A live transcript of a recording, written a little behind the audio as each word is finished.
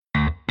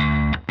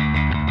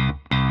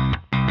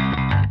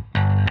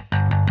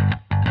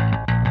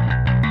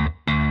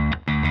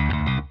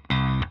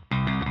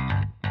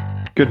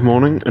Good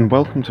morning and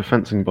welcome to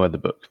Fencing by the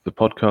Book, the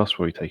podcast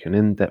where we take an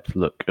in-depth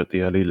look at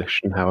the early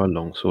Lichtenauer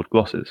longsword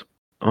glosses.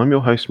 I'm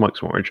your host Mike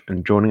Swarridge,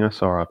 and joining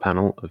us are our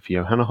panel of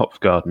Johanna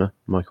Hopf-Gardner,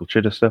 Michael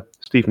Chidester,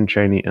 Stephen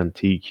Cheney and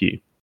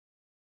TQ.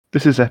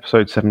 This is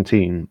episode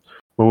 17,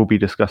 where we'll be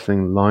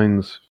discussing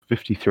lines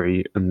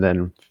 53 and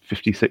then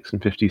 56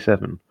 and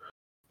 57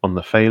 on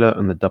the failure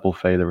and the double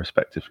failure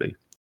respectively.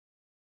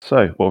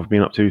 So, what have we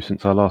been up to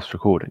since our last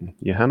recording?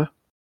 Johanna?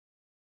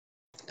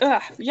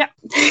 Yeah.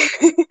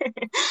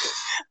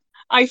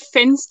 I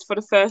fenced for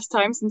the first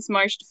time since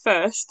March the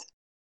 1st.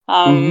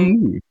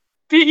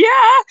 But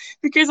yeah,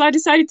 because I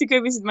decided to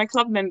go visit my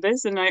club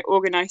members and I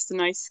organized a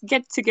nice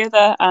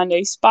get-together and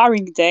a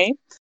sparring day.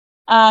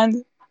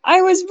 And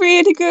I was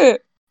really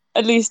good,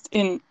 at least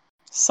in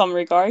some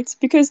regards,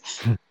 because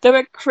there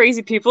were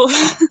crazy people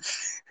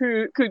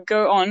who could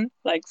go on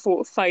like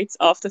for fights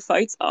after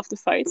fights after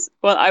fights.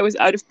 Well, I was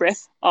out of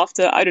breath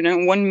after,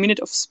 1 minute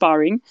of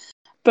sparring.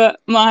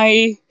 But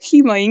my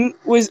HEMAing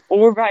was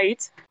all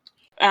right.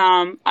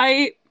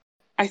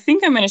 I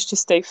think I managed to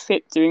stay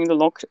fit during the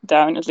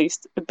lockdown, at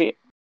least a bit.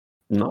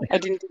 Nice. I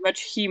didn't do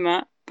much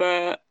HEMA,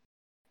 but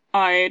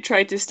I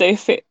tried to stay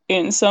fit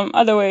in some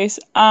other ways,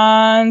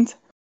 and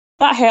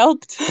that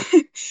helped.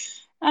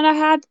 And I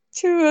had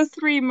 2 or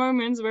 3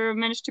 moments where I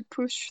managed to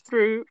push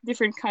through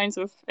different kinds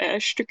of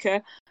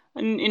Stücke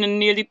in a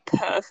nearly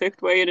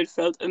perfect way, and it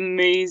felt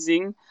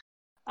amazing.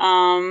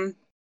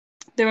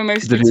 They were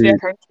mostly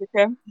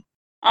Zwerchhausstücke.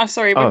 Oh,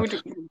 sorry. I was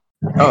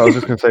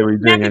just going to say, were you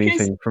doing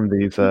anything from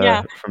these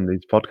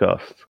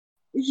podcasts?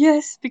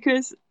 Yes,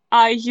 because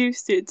I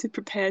used it to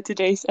prepare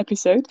today's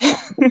episode. So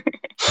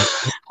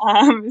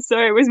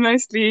it was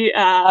mostly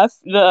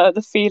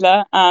the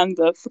Fehler and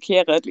the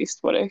Verkehre, at least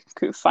what I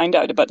could find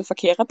out about the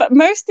Verkehre, but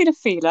mostly the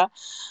Fehler.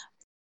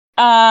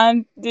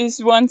 And this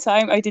one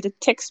time I did a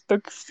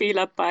textbook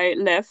Fehler by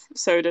Lev,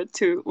 so the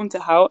to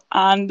Unterhau,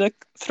 and the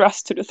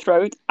thrust to the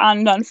throat,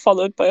 and then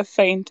followed by a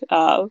feint,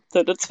 the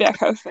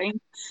Zwerchhau feint.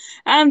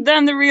 And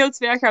then the real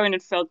Zwerchhau, and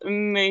it felt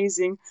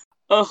amazing.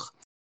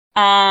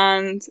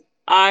 And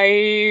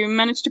I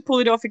managed to pull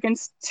it off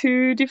against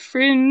 2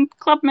 different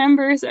club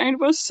members, and it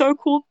was so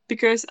cool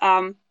because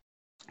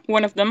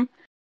one of them,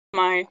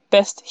 my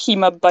best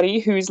HEMA buddy,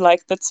 who's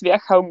like the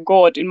Zwerchhau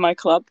god in my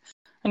club,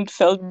 and it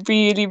felt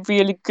really,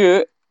 really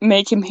good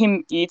making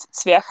him eat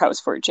Zwerchhaus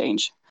for a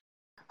change.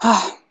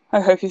 I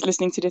hope he's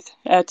listening to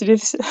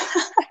this.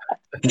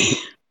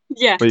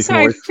 Yeah, well, you so can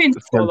I always send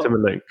him a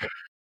link.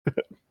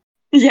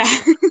 Yeah.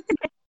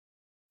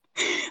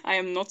 I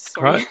am not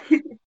sorry.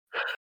 Right.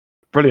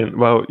 Brilliant.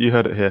 Well, you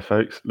heard it here,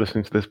 folks.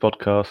 Listening to this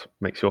podcast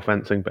makes your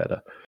fencing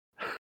better.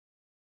 All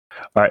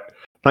right.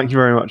 Thank you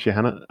very much,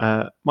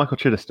 Johanna. Michael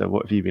Chidester,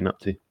 what have you been up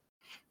to?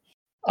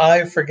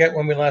 I forget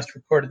when we last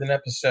recorded an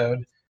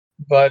episode,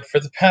 but for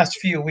the past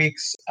few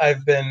weeks,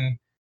 I've been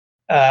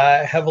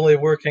heavily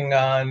working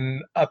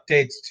on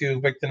updates to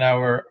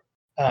Lichtenauer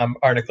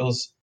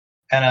articles,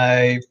 and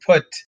I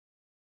put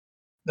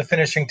the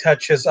finishing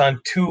touches on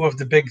 2 of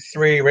the big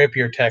 3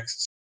 rapier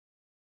texts,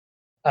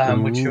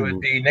 which would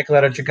be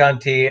Nicoletto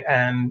Giganti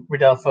and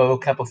Rodolfo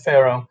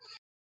Capoferro.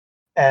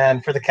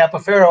 And for the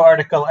Capoferro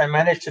article, I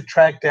managed to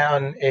track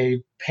down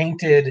a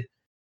painted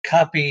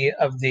copy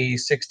of the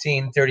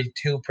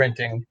 1632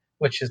 printing,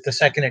 which is the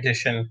 2nd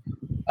edition.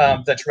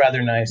 That's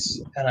rather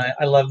nice, and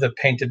I love the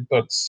painted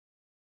books,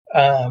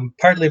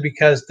 partly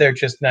because they're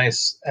just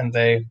nice and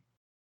they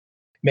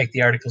make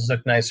the articles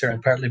look nicer,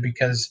 and partly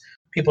because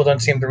people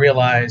don't seem to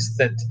realize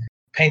that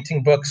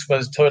painting books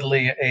was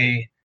totally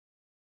a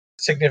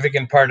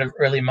significant part of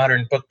early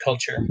modern book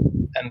culture,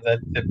 and that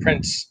the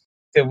prints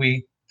that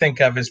we think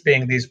of as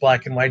being these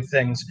black and white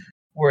things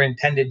were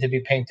intended to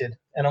be painted,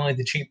 and only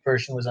the cheap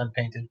version was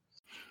unpainted.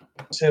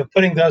 So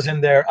putting those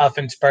in there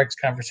often sparks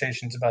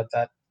conversations about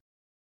that.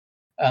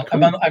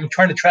 Cool. I'm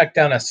trying to track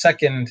down a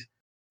second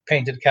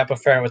painted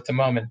Capoferro at the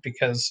moment,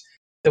 because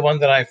the one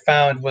that I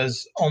found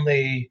was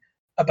only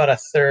about a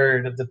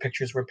third of the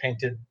pictures were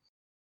painted,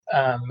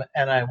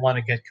 and I want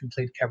to get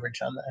complete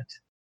coverage on that.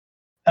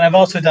 And I've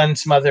also done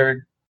some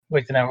other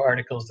Lichtenauer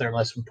articles that are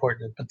less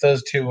important, but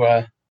those 2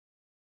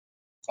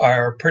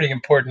 are pretty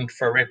important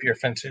for rapier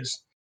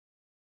fencers.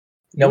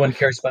 No one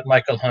cares about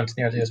Michael Hunt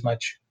nearly as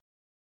much.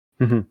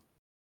 Mm-hmm.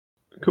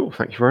 Cool,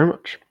 thank you very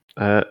much.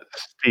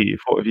 Steve,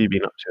 what have you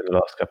been up to in the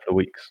last couple of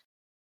weeks?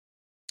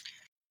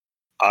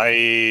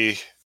 I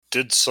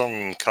did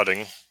some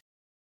cutting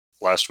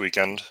last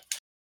weekend,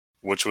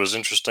 which was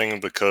interesting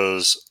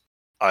because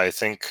I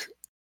think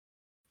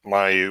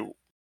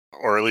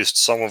or at least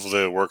some of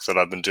the work that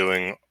I've been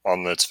doing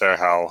on the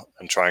Zwerchhau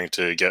and trying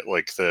to get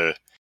like the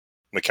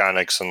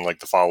mechanics and like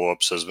the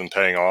follow-ups has been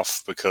paying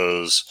off,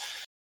 because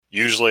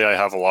usually I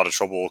have a lot of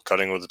trouble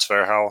cutting with the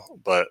Zwerchhau,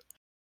 but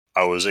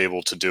I was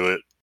able to do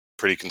it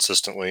pretty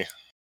consistently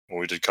when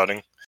we did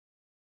cutting.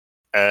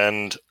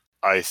 And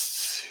I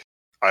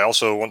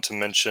also want to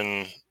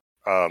mention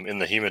in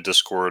the HEMA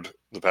Discord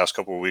the past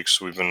couple of weeks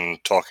we've been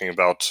talking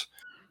about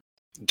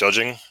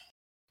judging,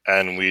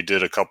 and we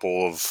did a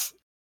couple of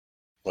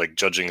like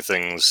judging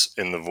things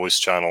in the voice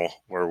channel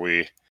where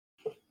we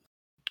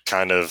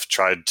kind of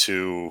tried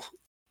to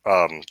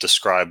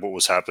describe what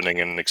was happening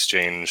in an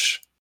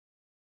exchange,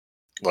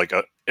 like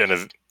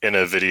in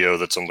a video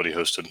that somebody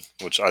hosted,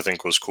 which I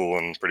think was cool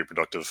and pretty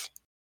productive.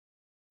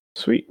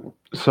 Sweet.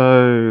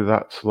 So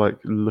that's like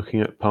looking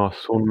at past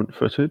tournament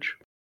footage?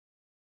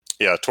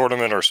 Yeah,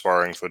 tournament or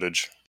sparring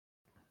footage.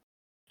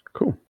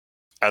 Cool.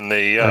 And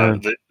the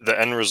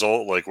end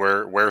result, like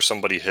where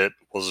somebody hit,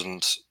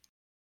 wasn't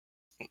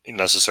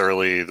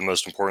necessarily the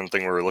most important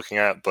thing we were looking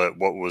at, but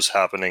what was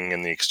happening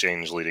in the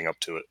exchange leading up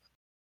to it.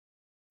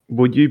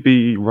 Will you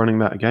be running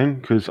that again?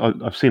 Because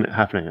I've seen it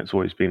happening. It's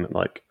always been at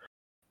like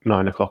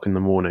 9 o'clock in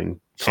the morning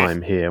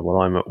time here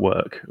while I'm at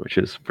work, which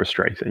is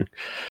frustrating.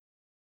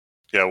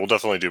 Yeah, we'll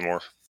definitely do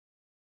more.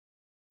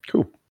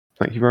 Cool.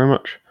 Thank you very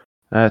much.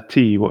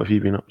 T, what have you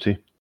been up to?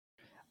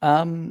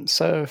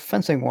 So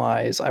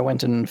fencing-wise, I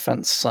went and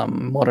fenced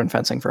some modern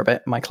fencing for a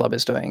bit. My club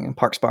is doing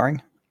park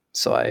sparring,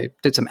 so I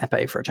did some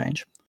épée for a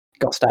change.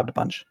 Got stabbed a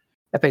bunch.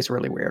 Épée's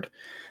really weird.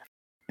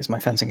 Is my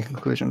fencing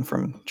conclusion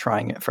from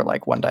trying it for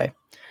like one day.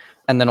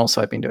 And then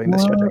also I've been doing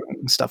this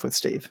judging stuff with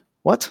Steve.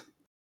 What?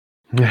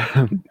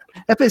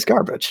 Épée's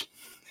garbage.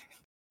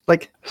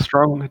 Like,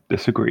 strong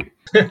disagree.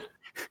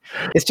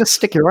 It's just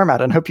stick your arm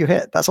out and hope you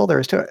hit. That's all there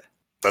is to it.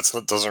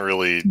 That doesn't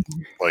really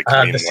like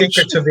the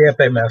secrets of the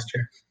épée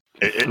master.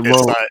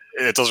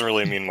 It doesn't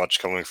really mean much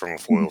coming from a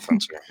foil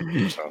fencer.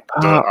 So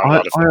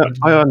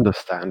I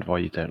understand why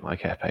you don't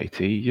like épée,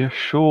 T. You're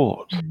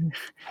short.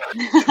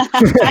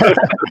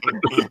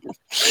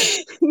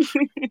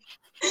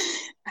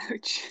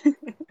 Ouch.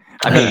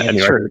 I mean,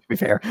 anyway. True, to be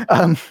fair.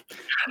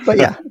 But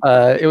yeah,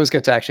 it was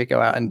good to actually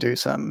go out and do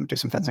some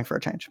fencing for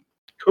a change.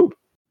 Cool.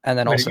 And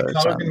then also, are you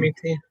taller than me,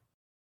 T?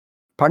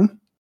 Pardon?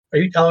 Are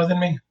you taller than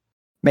me?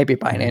 Maybe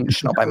by an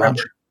inch, not by much.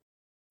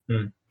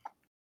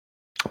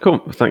 Cool.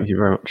 Thank you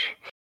very much.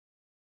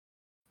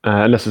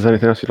 Unless there's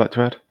anything else you'd like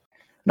to add?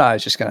 No, I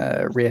was just going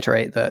to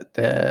reiterate that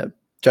the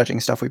judging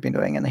stuff we've been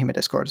doing in the HEMA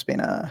Discord has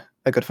been a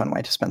good fun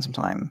way to spend some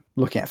time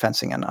looking at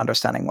fencing and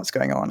understanding what's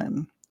going on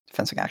in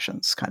fencing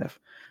actions, kind of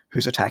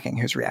who's attacking,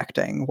 who's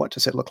reacting, what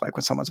does it look like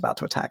when someone's about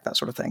to attack, that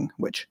sort of thing,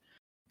 which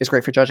is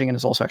great for judging and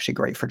is also actually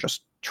great for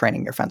just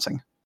training your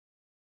fencing.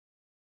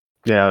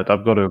 Yeah,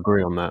 I've got to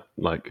agree on that.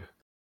 Like,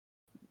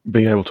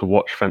 being able to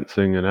watch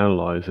fencing and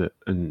analyze it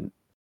and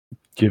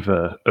give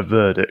a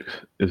verdict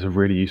is a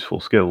really useful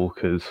skill,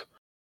 because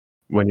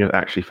when you're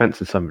actually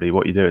fencing somebody,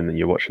 what you're doing, then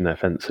you're watching their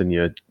fence and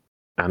you're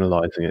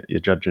analyzing it, you're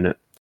judging it.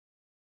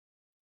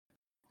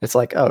 It's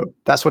like, oh,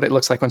 that's what it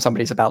looks like when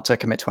somebody's about to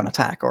commit to an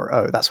attack, or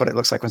oh, that's what it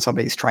looks like when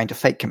somebody's trying to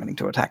fake committing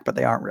to attack, but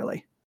they aren't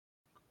really.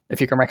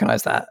 If you can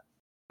recognize that,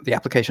 the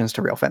applications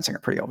to real fencing are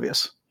pretty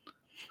obvious.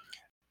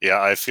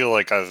 Yeah, I feel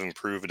like I've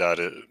improved at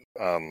it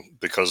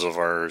because of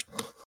our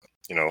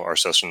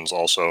sessions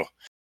also,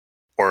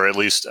 or at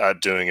least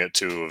at doing it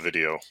to a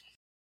video.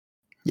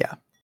 Yeah.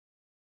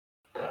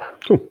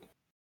 Cool.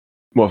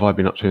 What have I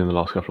been up to in the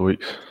last couple of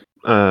weeks?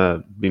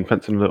 Been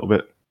fencing a little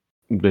bit,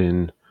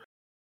 been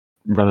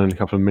running a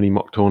couple of mini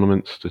mock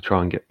tournaments to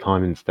try and get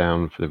timings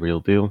down for the real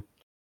deal,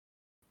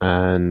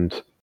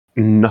 and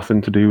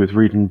nothing to do with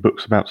reading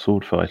books about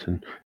sword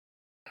fighting,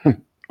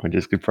 which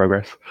is good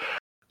progress.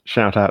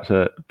 Shout out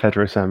to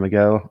Pedro San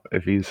Miguel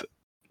if he's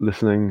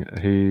listening,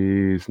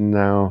 who's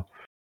now,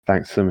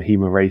 thanks to some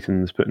HEMA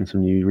ratings, putting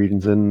some new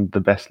readings in, the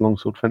best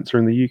longsword fencer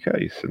in the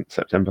UK since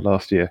September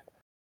last year.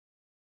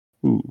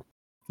 Ooh.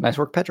 Nice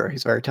work, Pedro.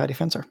 He's a very tidy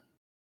fencer.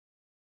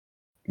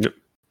 Yep.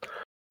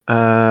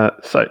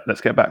 So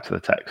let's get back to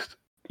the text.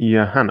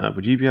 Johanna,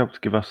 would you be able to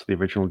give us the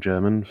original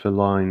German for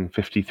line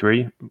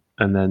 53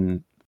 and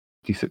then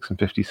 56 and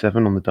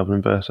 57 on the double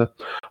inverter?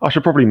 I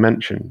should probably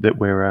mention that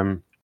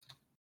we're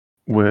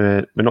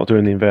not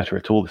doing the inverter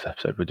at all this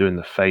episode. We're doing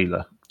the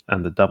failure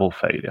and the double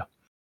failure.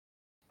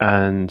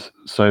 And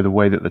so the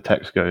way that the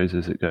text goes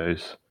is it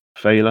goes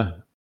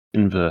failure,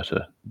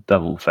 inverter,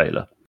 double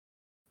failure.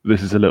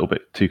 This is a little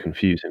bit too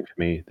confusing for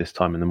me this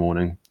time in the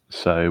morning.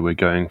 So we're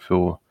going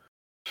for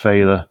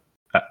failure,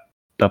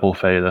 double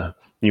failure,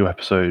 new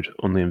episode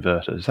on the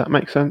inverter. Does that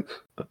make sense?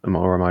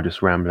 Or am I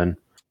just rambling?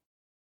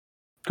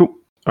 Cool.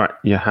 All right,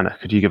 Johanna,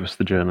 could you give us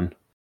the German?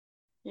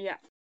 Yeah.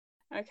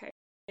 Okay.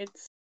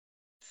 It's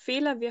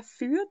Fehler wer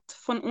führt,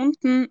 von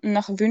unten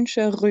nach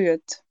Wünsche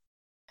rührt.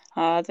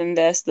 Then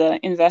there's the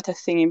inverter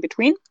thing in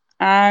between.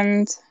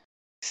 And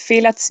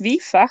Fehler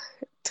zwiefach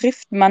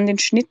trifft man den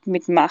Schnitt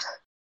mit Mach.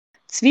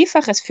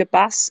 Zwiefaches für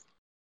Bass,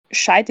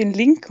 scheit den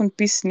Link und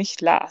bis nicht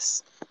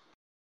las.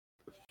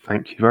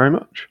 Thank you very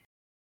much.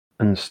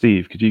 And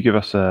Steve, could you give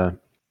us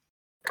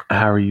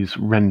Harry's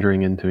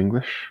rendering into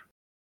English?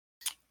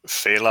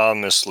 Fehler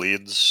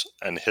misleads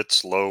and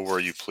hits low where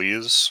you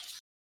please.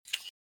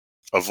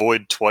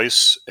 Avoid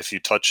twice, if you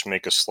touch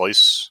make a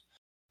slice.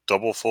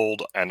 Double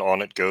fold and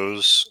on it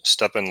goes.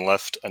 Step in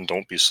left and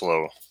don't be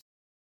slow.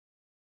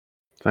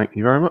 Thank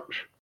you very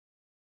much.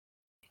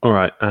 All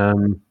right.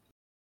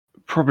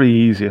 Probably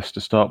easiest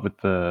to start with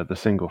the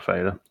single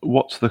failure.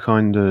 What's the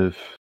kind of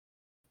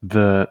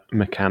the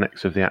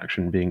mechanics of the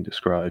action being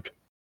described?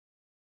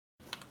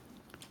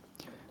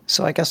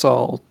 So I guess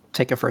I'll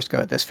take a first go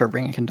at this for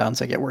Ring and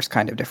Danzig. It works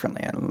kind of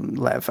differently, and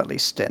Lev, at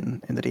least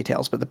in the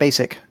details. But the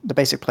basic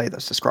play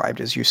that's described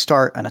is you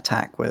start an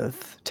attack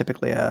with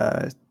typically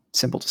a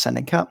simple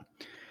descending cut,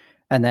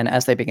 and then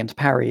as they begin to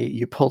parry,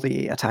 you pull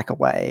the attack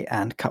away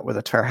and cut with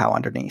a Tverhau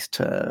underneath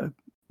to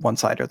one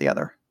side or the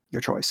other,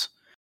 your choice.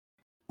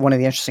 One of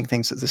the interesting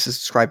things that this is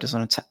described as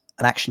an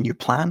action you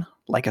plan,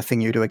 like a thing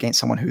you do against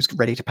someone who's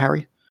ready to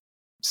parry.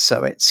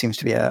 So it seems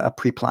to be a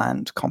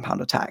pre-planned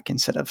compound attack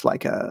instead of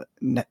like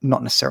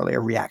not necessarily a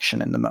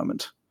reaction in the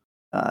moment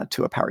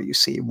to a parry you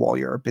see while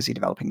you're busy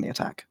developing the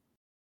attack.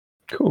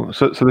 Cool.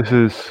 So this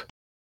is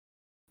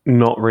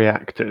not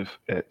reactive.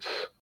 It's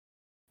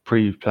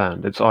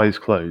pre-planned. It's eyes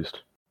closed.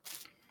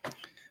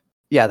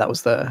 Yeah, that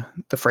was the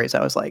phrase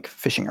I was like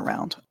fishing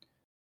around.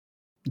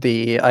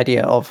 The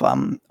idea of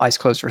eyes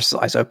closed versus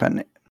eyes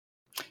open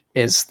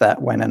is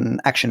that when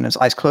an action is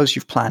eyes closed,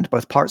 you've planned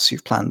both parts.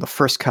 You've planned the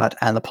first cut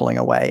and the pulling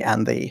away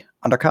and the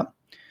undercut.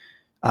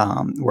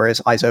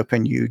 Whereas eyes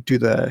open, you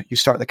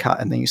start the cut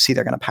and then you see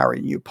they're going to parry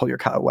and you pull your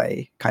cut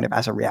away kind of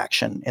as a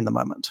reaction in the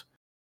moment,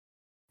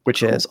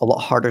 which is a lot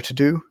harder to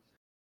do,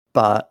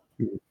 but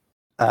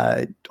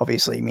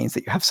obviously means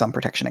that you have some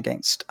protection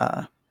against.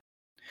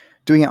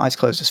 Doing it eyes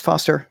closed is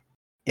faster.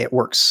 It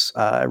works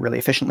really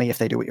efficiently if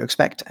they do what you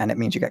expect, and it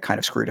means you get kind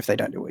of screwed if they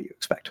don't do what you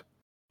expect,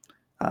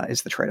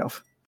 is the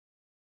trade-off.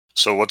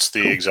 So what's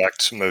the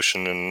exact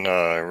motion in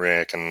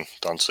Reak and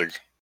Danzig?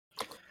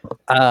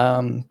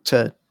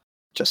 To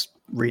just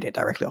read it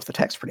directly off the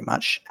text, pretty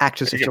much.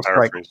 Act as if you'll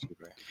strike.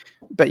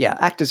 But yeah,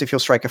 act as if you'll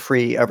strike a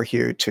free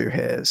overhew to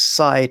his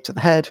side, to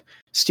the head,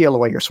 steal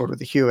away your sword with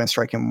the hew, and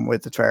strike him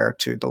with the Tver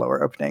to the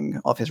lower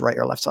opening of his right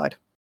or left side.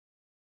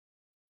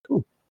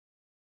 Cool.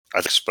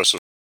 I think specify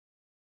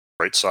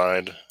right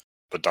side,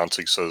 but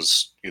Danzig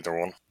says either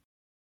one.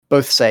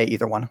 Both say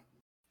either one.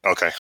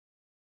 Okay.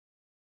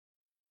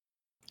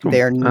 Cool.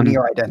 They are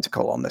near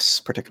identical on this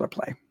particular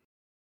play.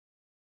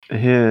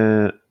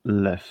 Here,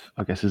 Lev,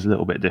 I guess, is a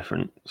little bit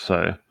different.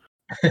 So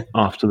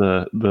after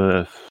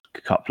the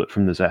couplet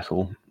from the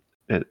zettel,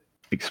 it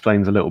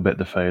explains a little bit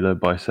the failure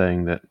by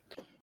saying that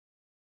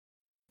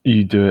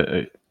you do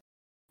it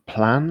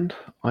planned,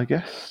 I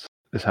guess,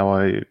 is how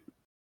I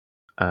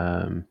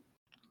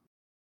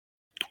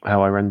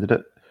rendered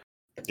it.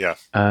 Yeah.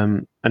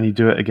 And you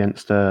do it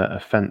against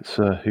a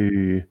fencer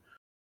who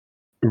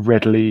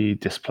readily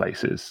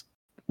displaces,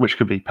 which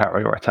could be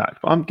parry or attack.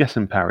 But I'm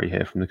guessing parry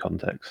here from the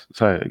context.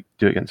 So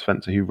do it against a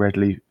fencer who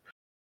readily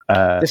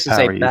this is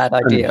a bad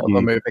idea of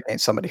a move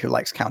against somebody who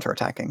likes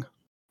counterattacking.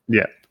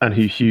 Yeah, and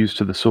who hews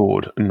to the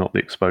sword and not the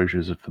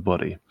exposures of the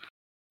body.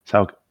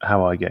 That's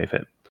how I gave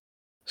it.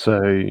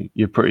 So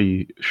you're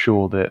pretty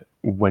sure that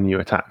when you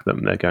attack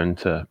them, they're going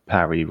to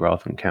parry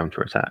rather than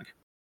counterattack.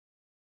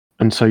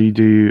 And so you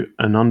do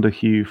an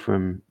underhew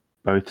from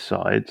both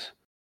sides,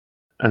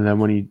 and then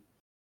when you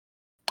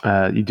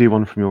do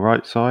one from your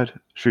right side,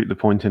 shoot the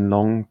point in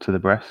long to the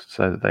breast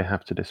so that they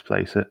have to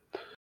displace it,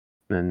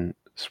 then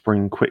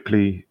spring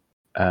quickly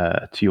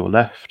to your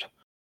left,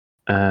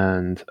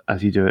 and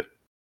as you do it,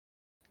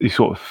 you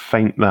sort of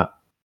feint that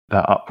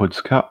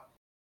upwards cut,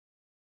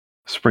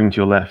 spring to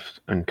your left,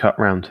 and cut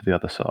round to the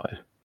other side.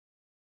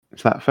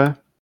 Is that fair?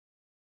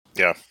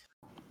 Yeah.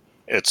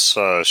 It's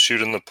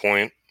shooting the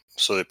point,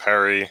 so they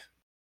parry,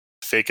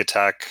 fake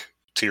attack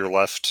to your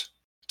left,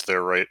 to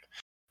their right,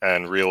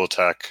 and real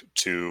attack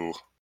to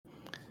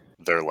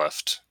their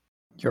left.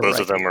 Both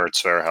of them are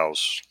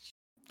Tverhaus.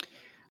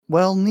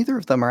 Well, neither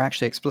of them are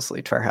actually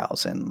explicitly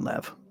Tverhaus in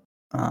Lev.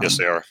 Yes,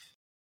 they are.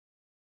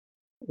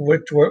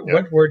 What word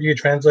are you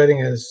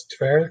translating as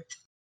Tver?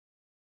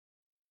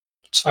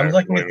 I'm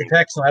looking at the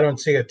text and I don't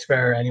see a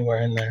Tver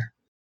anywhere in there.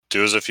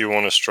 Do as if you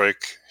want to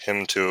strike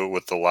him to it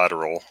with the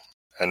lateral,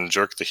 and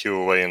jerk the hew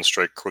away and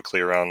strike quickly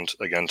around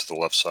again to the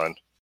left side.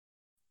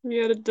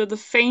 Yeah, the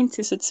feint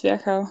is a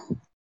Tverhau.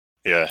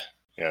 Yeah.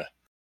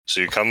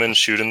 So you come in,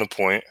 shoot in the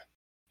point,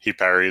 he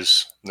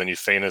parries, then you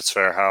feint a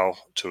Tverhau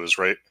to his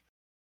right,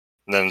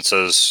 and then it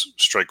says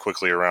strike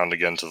quickly around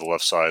again to the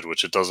left side,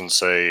 which it doesn't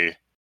say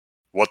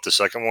what the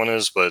second one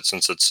is, but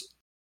since it's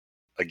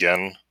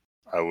again,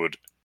 I would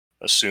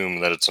assume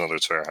that it's another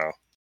Tverhau.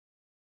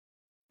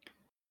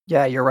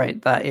 Yeah, you're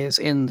right. That is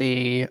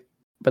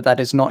but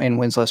that is not in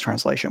Winslow's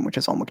translation, which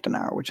is on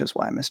Wiktenauer, which is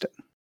why I missed it.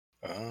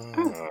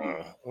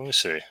 Let me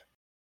see.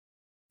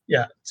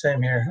 Yeah,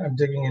 same here. I'm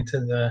digging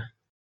into the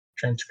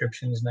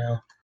transcriptions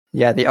now.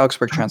 Yeah, the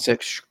Augsburg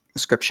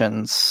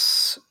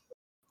transcriptions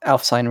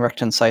auf sein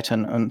rechten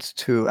Seiten und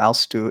zu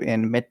als du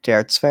in mit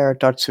der Zwer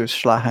dazu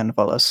schlagen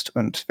wollest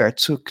und wer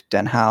zog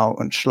den Hau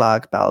und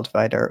schlag bald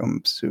weiter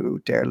zu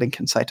der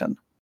linken Seiten.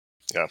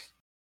 Yeah,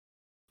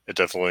 it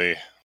definitely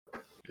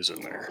is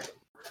in there.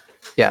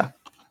 Yeah,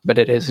 but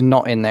it is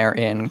not in there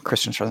in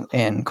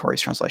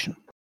Corey's translation,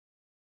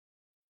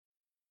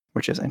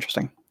 which is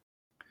interesting.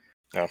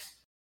 Yeah.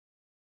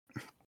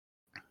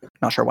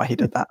 Not sure why he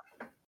did that.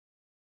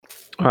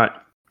 All right.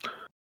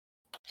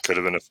 Could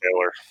have been a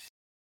failure.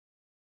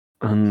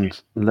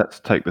 And let's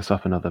take this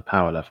up another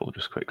power level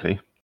just quickly.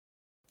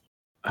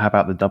 How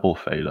about the double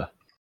failure?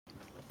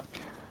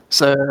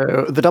 So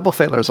the double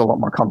failure is a lot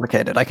more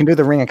complicated. I can do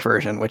the Ringek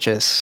version, which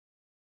is...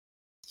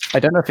 I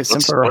don't know if it's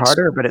simpler or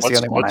harder, but it's the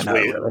only one I know,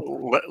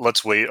 really.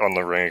 Let's wait on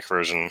the Ringek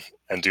version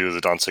and do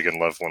the Danzig and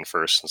Lev one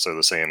first, since they're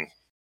the same.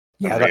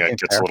 Yeah, and Ringek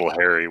gets a little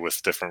hairy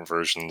with different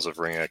versions of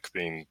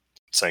Ringek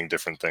saying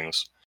different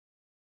things.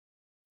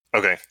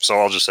 Okay, so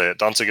I'll just say it.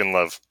 Danzig and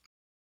Lev.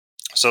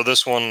 So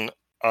this one,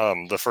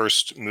 the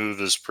first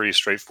move is pretty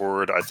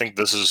straightforward. I think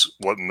this is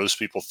what most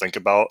people think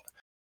about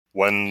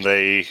when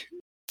they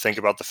think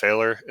about the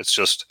failure. It's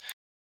just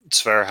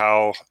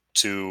Zwerhau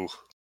to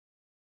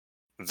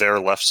their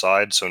left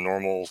side, so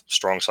normal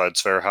strong side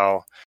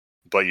Zwerhau,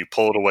 but you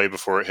pull it away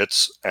before it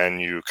hits, and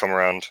you come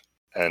around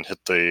and hit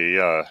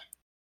their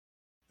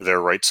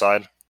right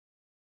side.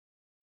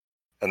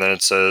 And then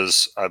it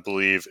says, I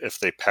believe, if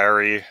they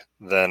parry,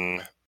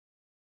 then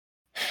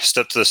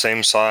step to the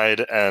same side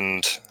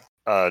and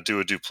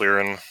do a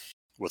duplirin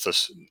with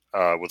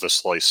a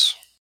slice,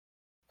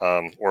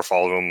 or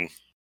follow them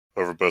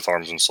over both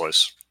arms and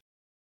slice.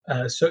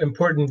 So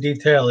important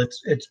detail.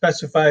 It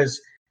specifies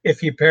if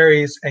he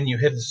parries and you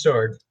hit his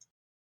sword,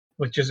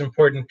 which is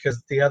important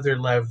because the other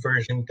Lev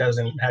version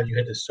doesn't have you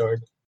hit his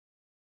sword.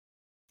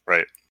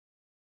 Right.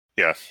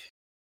 Yeah.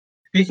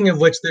 Speaking of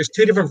which, there's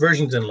two different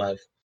versions in Lev.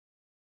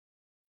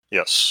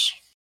 Yes.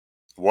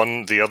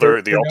 The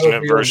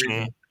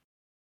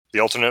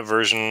alternate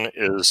version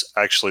is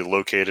actually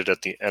located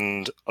at the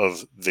end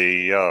of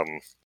the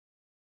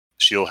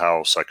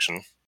Shielhau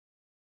section.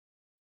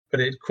 But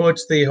it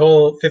quotes the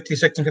whole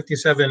 56 and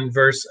 57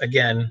 verse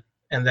again,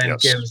 and then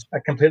gives a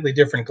completely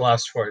different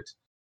gloss for it.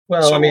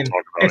 Well, so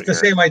it's the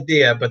same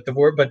idea, but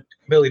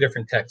completely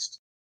different text.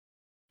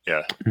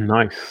 Yeah.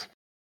 Nice.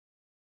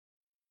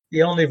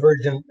 The only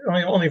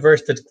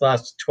verse that's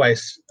glossed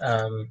twice.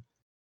 Do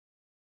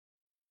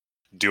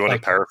you want to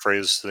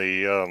paraphrase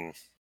the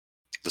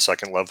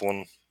second Lev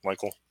one,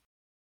 Michael?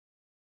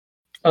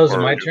 Oh, is it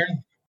my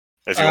turn?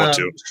 If you want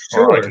to.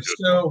 Sure.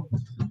 So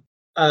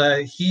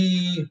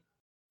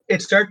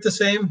it starts the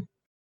same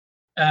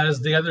as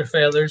the other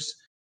failures.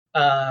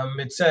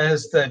 It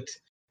says that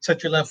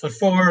set your left foot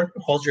forward,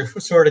 hold your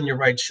sword on your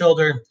right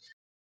shoulder.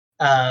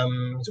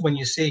 When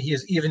you see he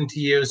is even to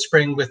you,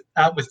 spring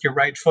out with your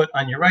right foot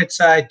on your right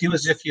side. Do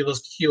as if you will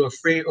hew a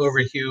free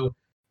overhew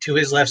to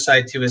his left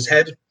side to his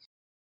head.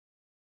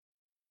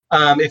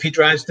 If he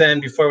drives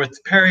then before with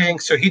the parrying,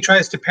 so he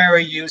tries to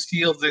parry you,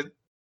 steal the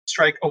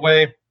strike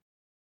away.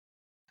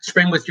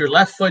 Spring with your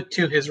left foot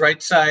to his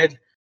right side,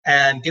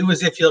 and do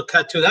as if you'll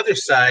cut to the other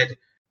side,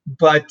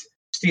 but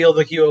steal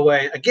the hew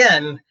away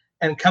again,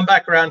 and come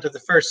back around to the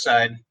first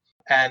side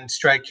and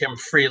strike him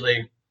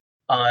freely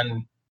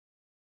on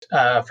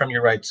from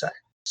your right side.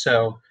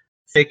 So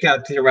fake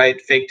out to your right,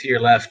 fake to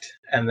your left,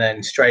 and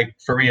then strike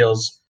for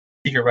reals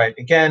to your right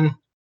again.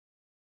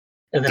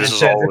 And then it says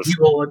that he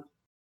will.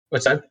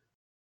 What's that?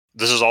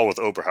 This is all with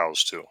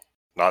Oberhaus too,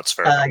 not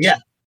Zwerhaus. Yeah,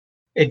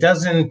 it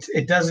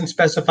doesn't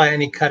specify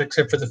any cut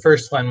except for the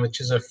first one, which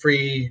is a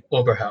free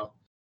Oberhau.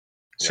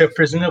 So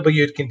presumably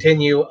you'd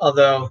continue,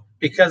 although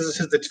because this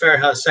is the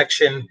Zwerhaus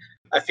section,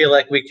 I feel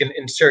like we can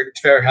insert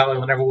Zwerhau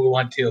whenever we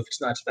want to if it's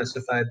not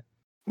specified.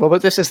 Well,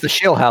 but this is the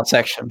Shielhau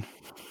section.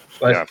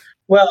 But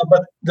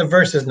the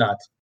verse is not.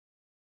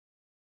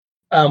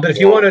 But if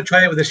you want to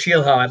try it with the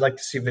Shielhau, I'd like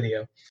to see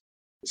video.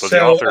 But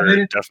the author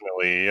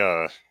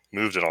definitely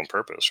moved it on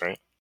purpose, right?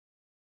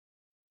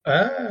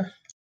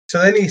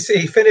 So then he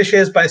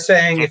finishes by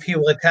saying, if he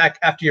will attack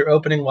after your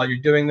opening while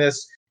you're doing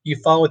this, you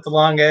fall with the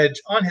long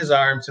edge on his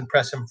arms and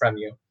press him from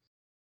you.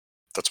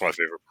 That's my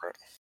favorite part.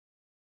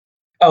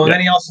 Oh, and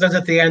then he also says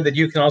at the end that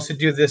you can also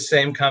do this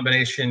same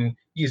combination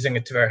using a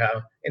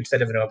Zwerhau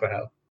instead of an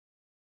Oberhau.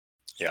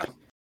 Yeah.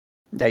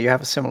 Yeah, you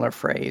have a similar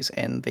phrase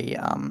in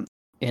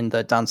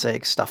the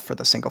Danzig stuff for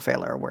the single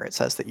failure where it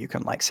says that you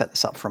can set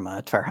this up from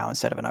a Zwerhau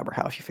instead of an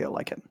Oberhau if you feel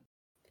like it.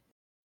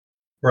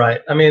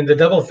 Right. The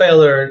double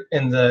failure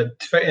in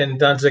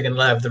Danzig and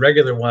Lev, the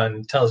regular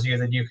one, tells you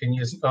that you can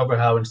use an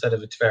Oberhau instead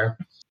of a Tver.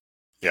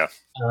 Yeah.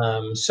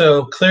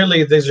 So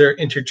clearly these are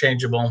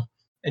interchangeable,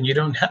 and you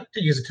don't have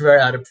to use a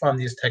Tver to perform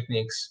these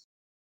techniques,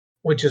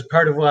 which is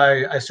part of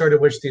why I sort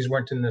of wish these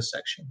weren't in this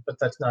section, but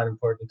that's not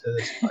important to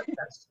this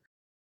podcast.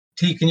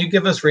 T, can you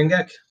give us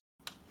Ringek?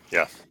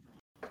 Yeah.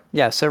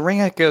 Yeah, so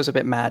Ringek goes a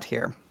bit mad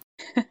here.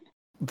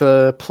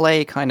 The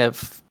play kind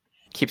of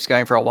keeps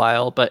going for a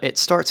while, but it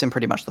starts in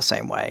pretty much the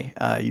same way.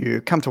 You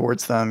come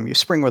towards them, you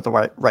spring with the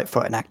right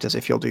foot and act as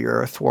if you'll do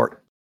your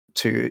thwart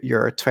to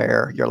your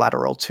Tver, your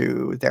lateral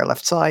to their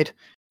left side,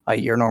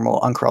 your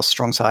normal uncrossed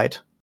strong side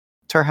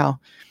Zwerhau.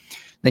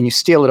 Then you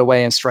steal it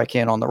away and strike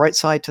in on the right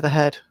side to the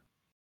head.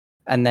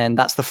 And then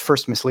that's the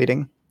first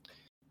misleading.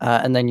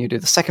 And then you do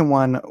the second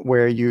one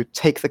where you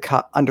take the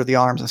cut under the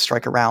arms and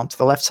strike around to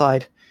the left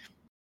side.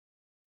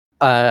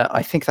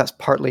 I think that's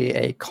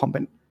partly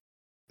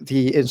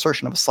the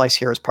insertion of a slice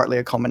here is partly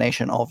a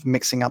combination of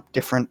mixing up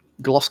different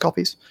gloss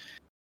copies.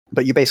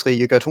 But you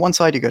go to one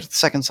side, you go to the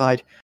second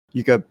side,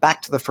 you go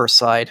back to the first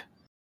side,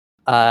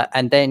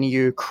 and then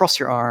you cross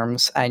your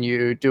arms and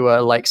you do a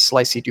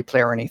slicey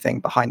duplier or anything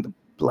behind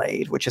the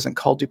blade, which isn't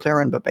called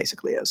Duplaren, but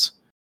basically is.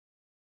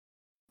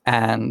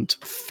 And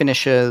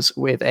finishes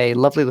with a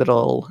lovely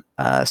little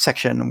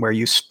section where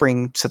you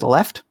spring to the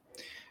left.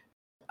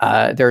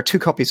 There are 2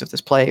 copies of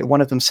this play.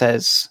 One of them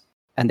says,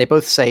 and they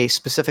both say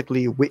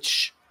specifically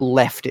which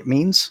left it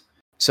means.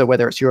 So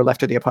whether it's your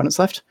left or the opponent's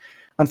left.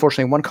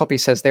 Unfortunately, one copy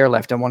says their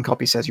left and one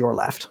copy says your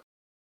left.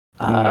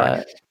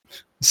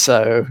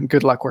 So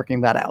good luck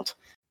working that out.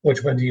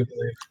 Which one do you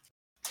believe?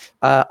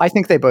 I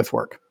think they both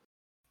work.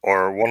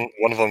 Or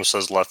one of them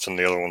says left and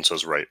the other one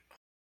says right.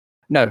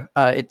 No,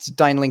 it's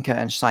Dein Linke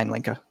and Sein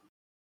Linke.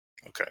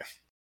 Okay.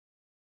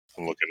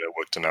 I'm looking at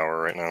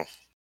Wichtenauer right now.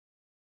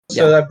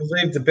 So Yeah. I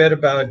believe the bit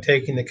about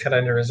taking the cut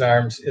under his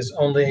arms is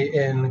only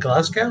in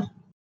Glasgow?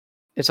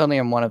 It's only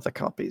in one of the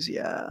copies,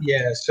 yeah.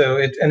 Yeah, so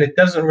it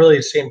doesn't really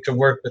seem to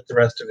work with the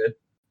rest of it,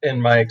 in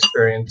my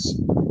experience.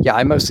 Yeah,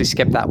 I mostly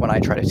skip that when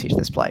I try to teach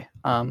this play.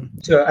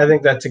 So I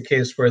think that's a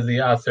case where the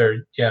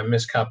author,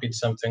 miscopied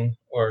something,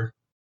 or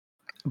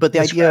But the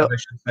idea, I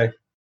should say.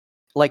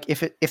 like,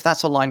 if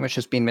that's a line which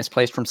has been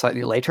misplaced from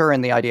slightly later,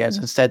 and the idea is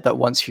instead that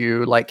once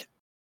you, like,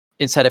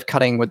 instead of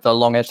cutting with the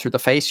long edge through the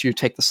face, you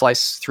take the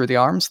slice through the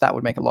arms, that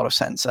would make a lot of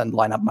sense and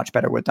line up much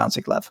better with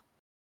Danzig Lev.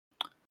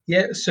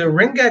 Yeah, so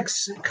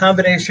Ringek's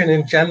combination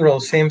in general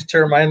seems to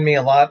remind me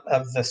a lot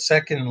of the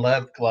second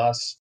Lev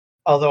gloss,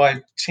 although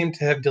I seem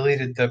to have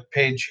deleted the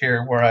page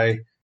here where I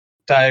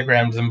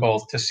diagrammed them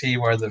both to see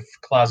where the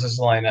clauses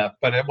line up.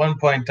 But at one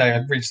point I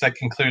had reached that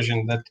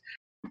conclusion that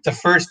the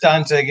first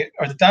Danzig,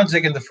 or the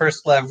Danzig and the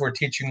first Lev were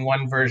teaching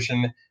one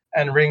version,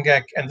 and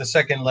Ringek and the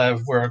second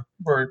Lev were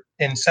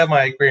in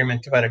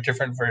semi-agreement about a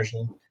different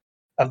version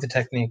of the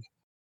technique.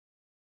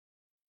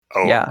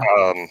 Oh, Yeah.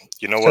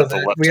 You know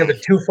So what? we have a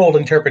twofold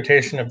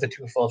interpretation of the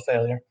twofold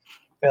failure.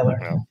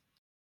 Yeah.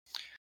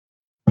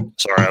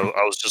 Sorry,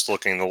 I was just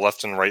looking. The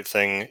left and right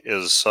thing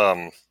is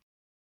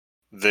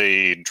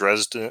the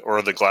Dresden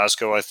or the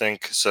Glasgow, I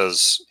think,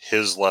 says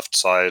his left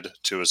side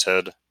to his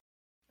head,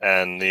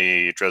 and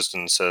the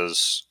Dresden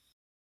says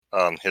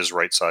his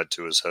right side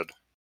to his head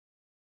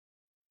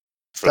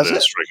for Does the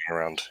it? striking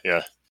around.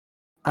 Yeah.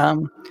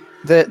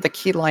 The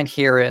key line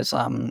here is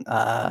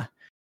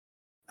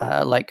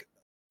like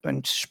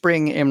und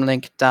spring im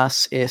Link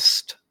das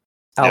ist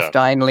auf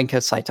dein linke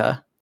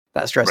Seite.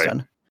 That's Dresden.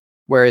 Right.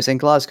 Whereas in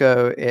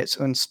Glasgow, it's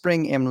und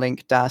spring im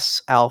Link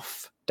das ist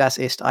auf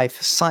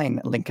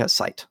sein linke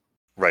Seite.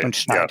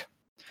 Right. Yeah.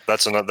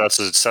 That's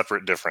a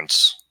separate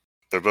difference.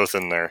 They're both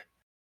in there.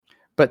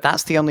 But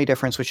that's the only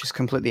difference which is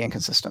completely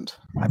inconsistent,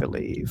 I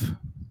believe.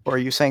 Or are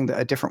you saying that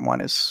a different one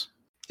is?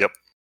 Yep.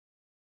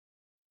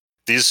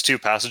 These 2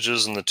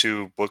 passages in the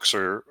 2 books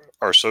are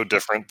so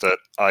different that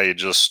I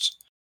just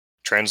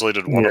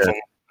translated one of them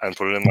and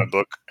put it in my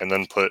book, and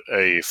then put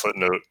a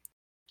footnote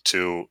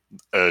to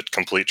a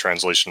complete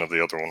translation of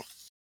the other one.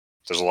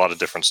 There's a lot of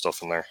different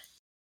stuff in there.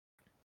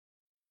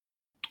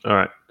 All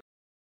right.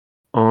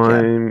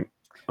 I'm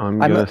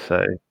going to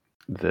say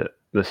that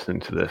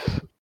listening to this,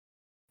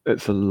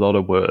 it's a lot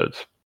of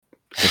words.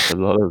 It's a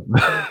lot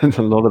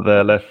of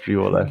their left,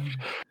 your left.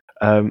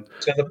 So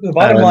the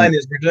bottom line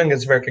is we're doing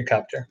this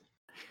Verkakopter.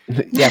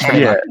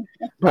 Yeah.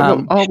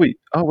 Well,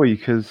 are we?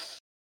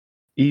 Because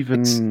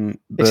even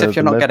except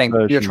you're not getting.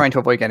 Version, you're trying to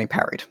avoid getting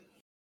parried.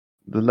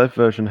 The Lev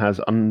version has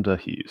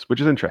underhues,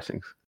 which is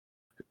interesting,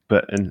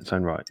 but in its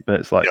own right. But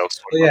it's like,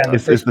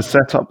 is the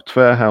setup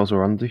Tverhaus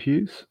or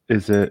underhues?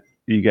 Is it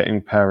you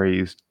getting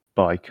parries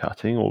by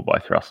cutting or by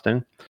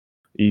thrusting?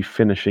 Are you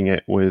finishing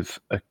it with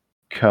a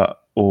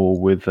cut or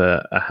with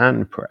a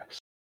hand press?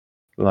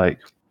 Like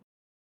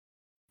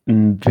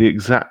the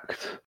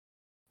exact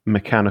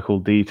mechanical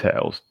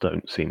details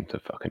don't seem to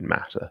fucking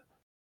matter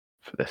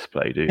for this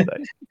play, do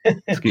they?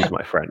 Excuse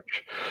my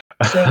French.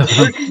 So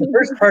the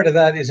first part of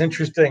that is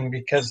interesting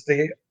because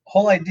the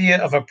whole idea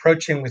of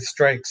approaching with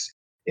strikes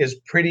is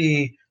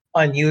pretty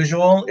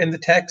unusual in the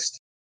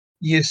text.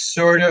 You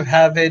sort of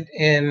have it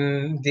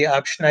in the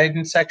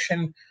Abschneiden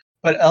section,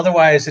 but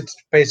otherwise it's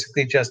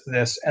basically just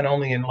this, and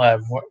only in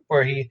Lev,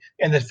 where he,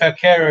 in the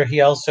Verkehrer,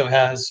 he also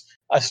has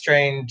a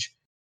strange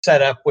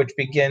setup which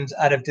begins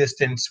out of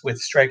distance with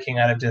striking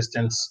out of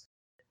distance.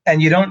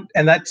 And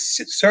that's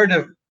sort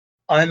of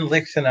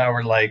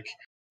un-Lichtenauer-like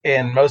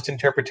in most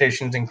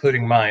interpretations,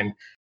 including mine.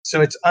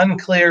 So it's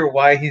unclear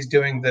why he's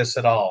doing this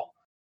at all.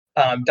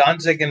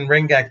 Danzig and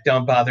Ringek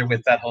don't bother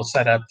with that whole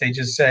setup. They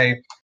just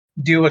say,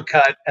 do a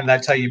cut, and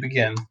that's how you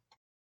begin.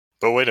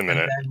 But wait a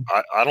minute.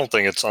 I don't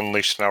think it's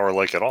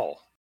un-Lichtenauer-like at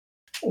all.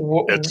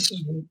 It's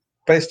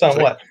based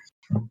on what?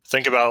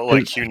 Think about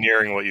like you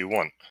nearing what you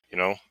want. You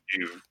know,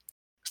 you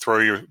throw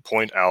your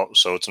point out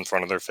so it's in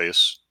front of their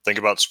face. Think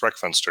about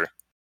Sprechfenster.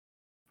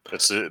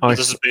 This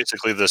is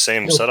basically the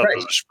same setup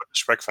as a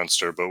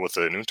Sprechfenster, but with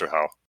an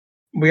Unterhau.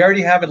 We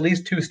already have at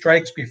least 2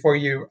 strikes before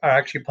you are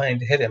actually planning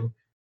to hit him.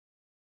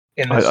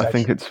 I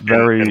think it's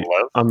very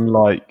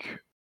unlike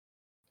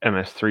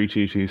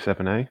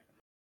MS3227A.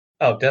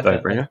 Oh,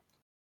 definitely.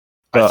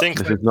 But I think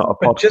this is not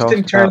a podcast just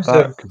in terms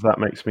about that, because that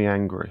makes me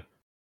angry.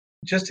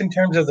 Just in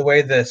terms of the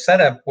way the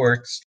setup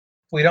works,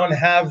 we don't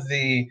have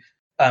the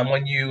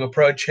when you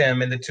approach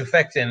him in the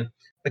Tufektin,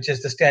 which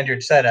is the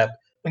standard setup.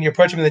 When you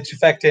approach him in the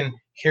Tufektin,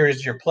 here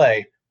is your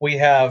play. We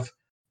have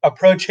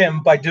approach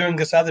him by doing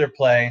this other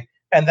play,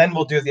 and then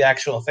we'll do the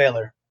actual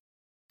failure.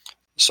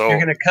 So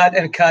you're going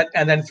to cut,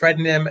 and then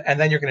threaten him, and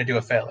then you're going to do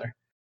a failure.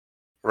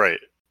 Right.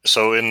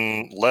 So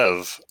in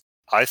Lev,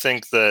 I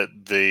think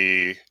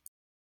this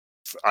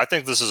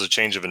is a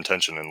change of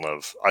intention in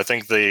Lev. I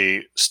think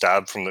the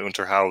stab from the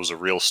Unterhau is a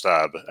real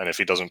stab, and if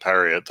he doesn't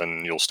parry it,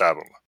 then you'll stab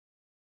him.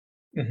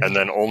 Mm-hmm. And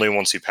then only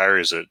once he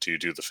parries it do you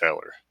do the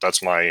failure.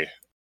 That's my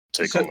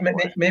take on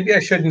it. Maybe I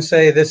shouldn't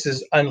say this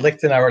is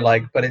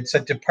un-Lichtenauer-like, but it's a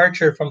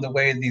departure from the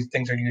way these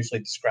things are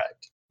usually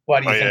described.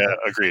 Why do you think? Yeah,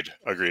 agreed.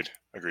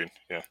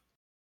 Yeah,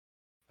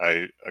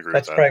 I agree.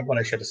 That's with that. probably what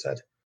I should have said.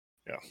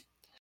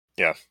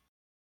 Yeah.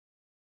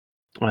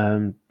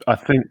 I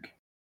think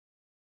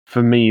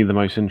for me the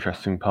most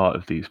interesting part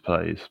of these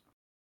plays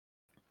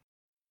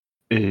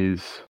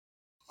is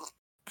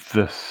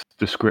this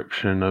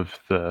description of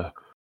the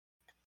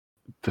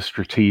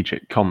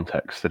strategic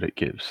context that it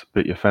gives,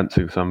 that you're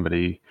fencing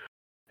somebody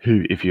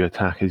who, if you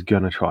attack, is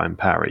going to try and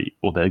parry,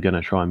 or they're going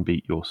to try and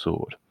beat your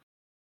sword.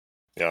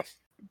 Yeah.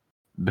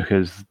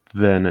 Because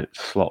then it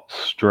slots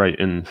straight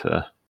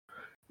into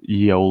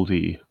ye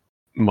olde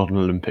modern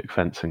Olympic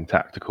fencing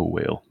tactical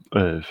wheel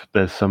of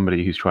there's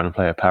somebody who's trying to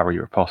play a parry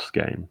riposte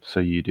game, so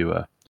you do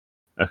a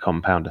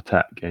compound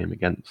attack game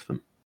against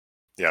them.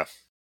 Yeah.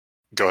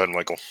 Go ahead,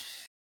 Michael.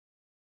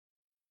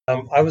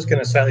 I was going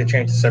to slightly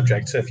change the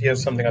subject, so if you have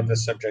something on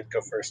this subject,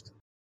 go first.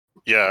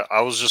 Yeah,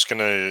 I was just going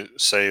to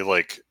say,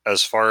 like,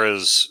 as far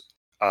as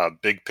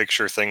big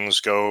picture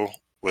things go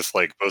with,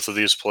 like, both of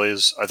these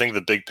plays, I think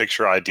the big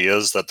picture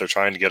ideas that they're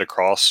trying to get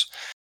across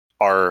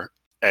are,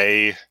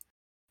 A,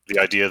 the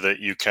idea that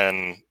you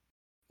can,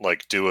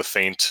 like, do a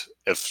feint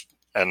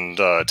and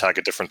attack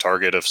a different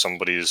target if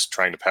somebody's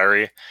trying to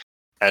parry,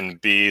 and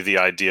B, the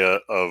idea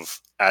of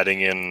adding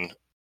in,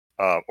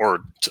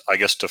 I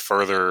guess to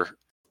further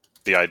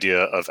the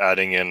idea of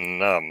adding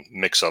in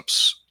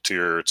mix-ups to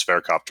your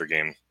Zwergkopter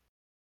game.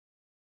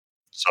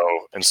 So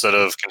instead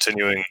of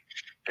continuing,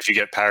 if you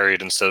get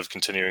parried, instead of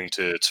continuing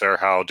to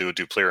Zwerghau, do a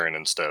Duplieren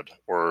instead,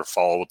 or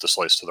follow with the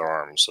slice to their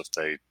arms if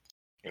they,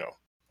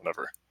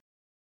 whatever.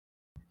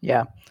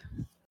 Yeah.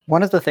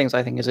 One of the things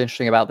I think is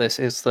interesting about this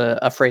is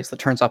a phrase that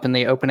turns up in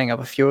the opening of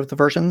a few of the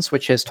versions,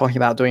 which is talking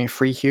about doing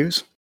free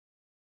hews.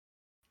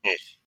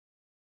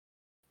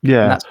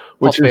 Yeah. And that's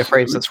possibly a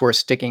phrase that's worth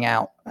sticking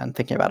out and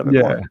thinking about a bit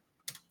more.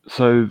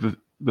 So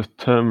the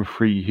term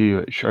free hew,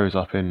 it shows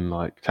up in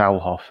like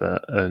Talhofer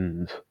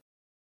and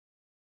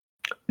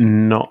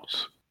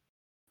not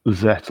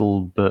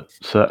Zettel, but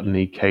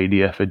certainly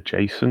KDF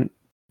adjacent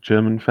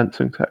German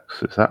fencing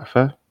texts. Is that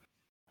fair?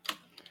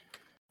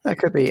 That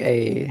could be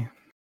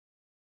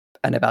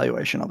an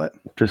evaluation of it.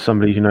 Just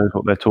somebody who knows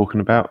what they're talking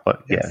about.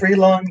 But free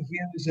long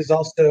hews is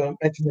also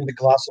mentioned in the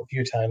gloss a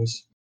few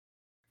times.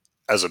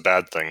 As a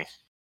bad thing.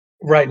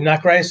 Right,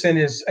 Nachreisen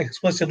is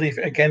explicitly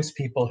against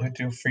people who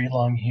do free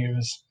long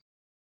hews.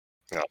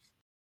 Yeah.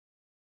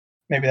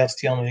 Maybe that's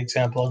the only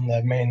example in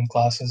the main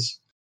classes.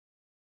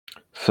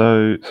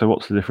 So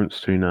what's the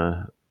difference between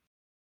a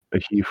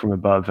hew from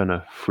above and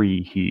a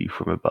free hew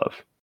from above?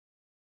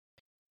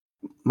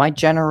 My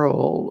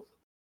general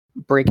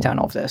breakdown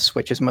of this,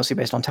 which is mostly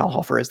based on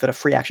Talhofer, is that a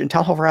free action.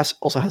 Talhofer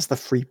also has the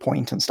free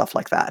point and stuff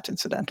like that,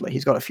 incidentally.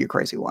 He's got a few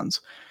crazy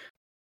ones.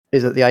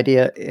 Is that the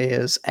idea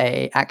is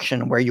a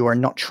action where you are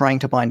not trying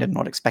to bind and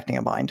not expecting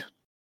a bind.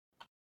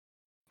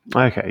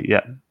 Okay,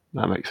 yeah,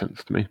 that makes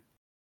sense to me.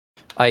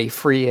 A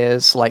free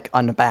is like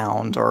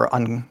unbound or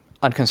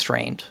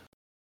unconstrained.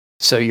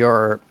 So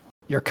you're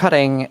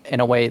cutting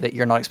in a way that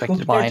you're not expected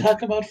to bind. Does Lecoq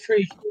talk about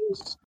free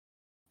hews?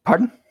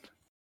 Pardon?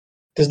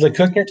 Does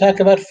Lecoq talk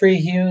about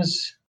free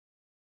hews?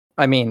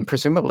 I mean,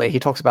 presumably he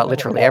talks about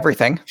literally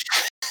everything.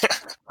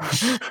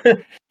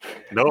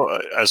 No,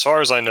 as far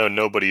as I know,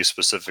 nobody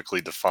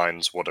specifically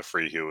defines what a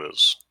free hew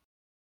is.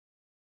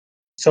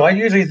 So I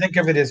usually think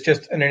of it as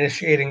just an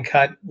initiating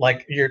cut,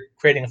 like you're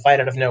creating a fight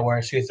out of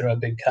nowhere, so you throw a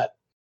big cut.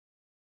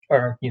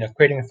 Or,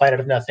 creating a fight out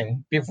of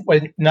nothing,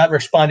 not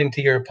responding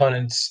to your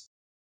opponent's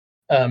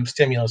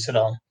stimulus at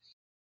all.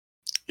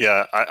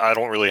 Yeah, I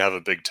don't really have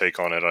a big take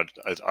on it.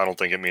 I don't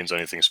think it means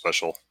anything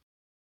special.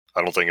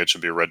 I don't think it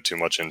should be read too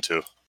much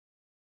into.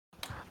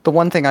 The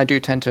one thing I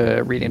do tend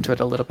to read into it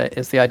a little bit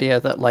is the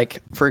idea that,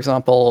 like, for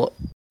example,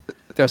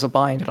 there's a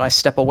bind and I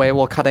step away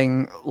while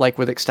cutting, like,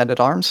 with extended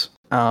arms.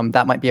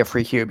 That might be a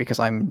free hew because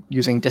I'm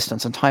using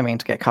distance and timing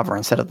to get cover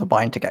instead of the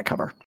bind to get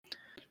cover.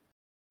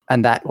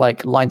 And that,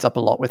 like, lines up a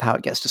lot with how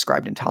it gets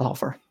described in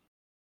Talhofer.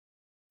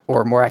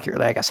 Or more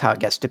accurately, I guess, how it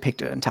gets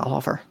depicted in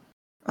Talhofer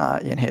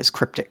in his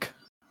cryptic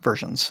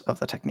versions of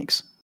the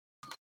techniques.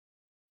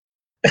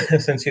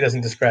 Since he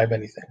doesn't describe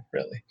anything,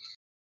 really.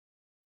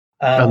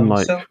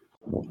 Unlike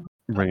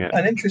Ringek.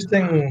 An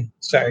interesting...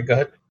 Sorry, go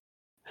ahead.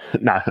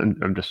 Nah,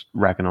 I'm just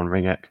ragging on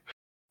Ringek.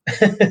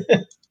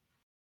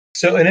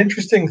 So an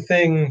interesting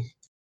thing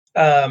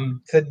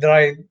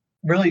that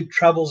really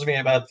troubles me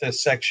about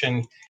this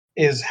section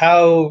is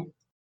how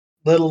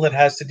little it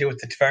has to do with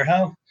the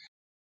Zwerghau.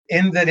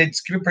 in that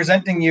it's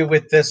presenting you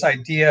with this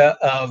idea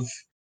of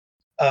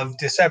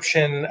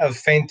deception, of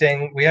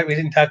feinting. We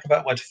didn't talk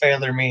about what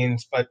failure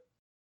means, but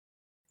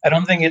I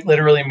don't think it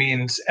literally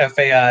means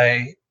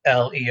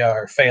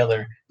F-A-I-L-E-R,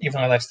 failure,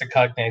 even though that's the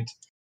cognate.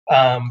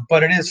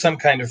 But it is some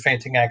kind of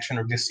feinting action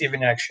or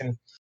deceiving action.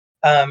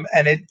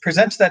 And it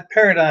presents that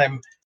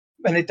paradigm,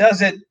 and it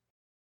does it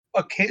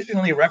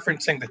occasionally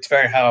referencing the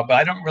Tverhau, but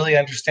I don't really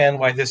understand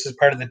why this is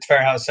part of the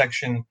Tverhau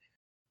section,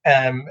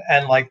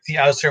 and like the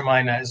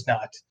Außermeine is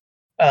not.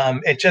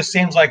 It just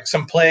seems like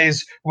some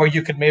plays where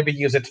you could maybe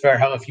use a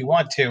Tverhau if you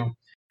want to,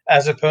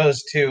 as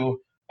opposed to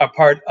a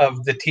part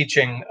of the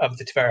teaching of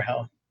the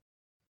Tverhau.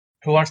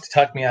 Who wants to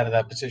talk me out of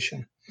that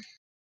position?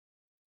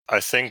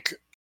 I think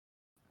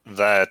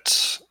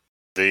that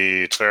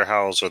the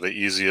Tverhaus are the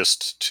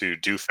easiest to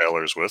do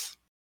failures with,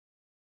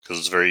 because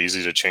it's very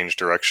easy to change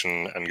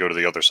direction and go to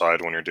the other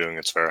side when you're doing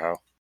a Tverhau.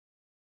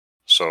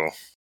 So,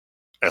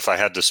 if I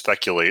had to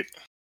speculate,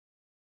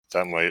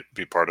 that might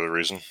be part of the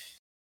reason.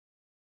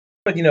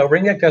 But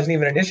Ringek doesn't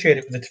even initiate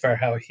it with the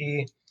Tverhau.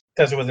 He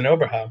does it with an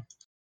Oberhau.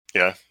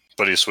 Yeah,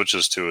 but he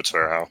switches to a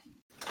Tverhau.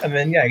 And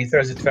then, he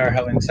throws a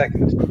Tverhau in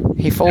second.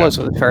 He follows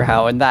with a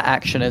Tverhau, and that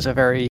action is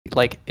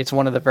it's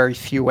one of the very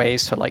few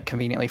ways to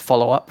conveniently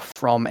follow up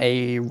from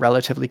a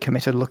relatively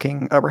committed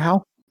looking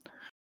Oberhau.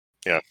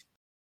 Yeah.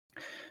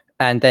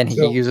 And then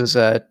he uses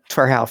a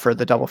Tverhau for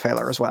the double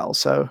failure as well,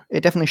 so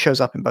it definitely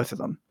shows up in both of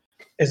them.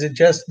 Is it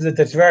just that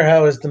the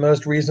Tverhau is the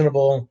most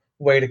reasonable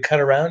way to cut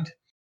around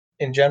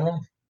in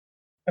general?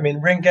 I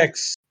mean,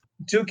 Ringek's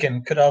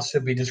Dukin could also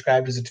be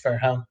described as a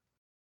Tverhau.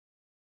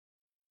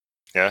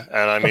 Yeah,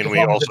 and I mean, we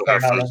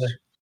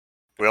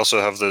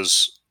also have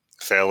those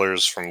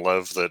failures from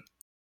Lev that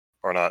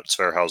are not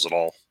Tverhaus at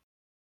all.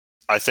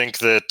 I think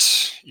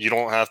that you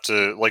don't have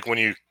to, when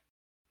you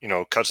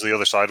cut to the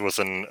other side with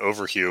an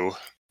overhew,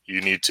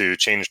 you need to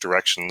change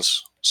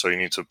directions. So you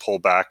need to pull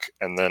back,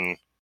 and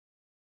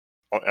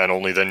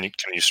only then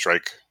can you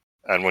strike.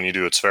 And when you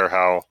do a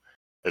Tverhau,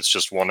 it's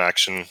just one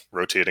action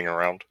rotating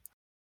around.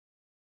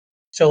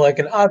 So like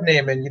an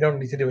Abnehmen, you don't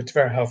need to do a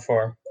Tverhau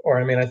for. Or,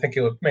 I think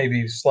it would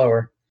maybe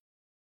slower.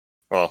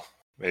 Well,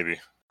 maybe.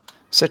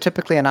 So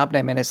typically an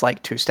Abnehmen is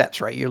 2 steps,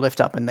 right? You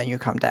lift up and then you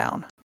come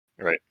down.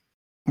 Right.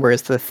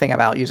 Whereas the thing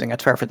about using a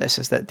Tver for this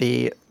is that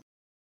the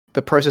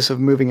process of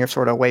moving your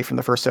sword away from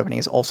the first opening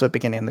is also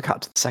beginning the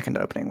cut to the second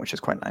opening, which is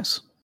quite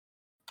nice.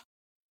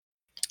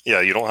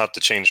 Yeah, you don't have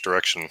to change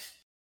direction.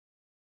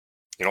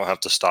 You don't have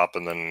to stop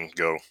and then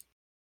go.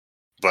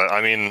 But,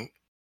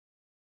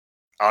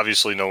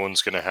 obviously no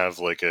one's going to have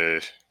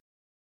a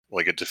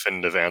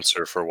definitive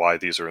answer for why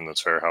these are in the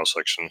Tverhau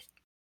section.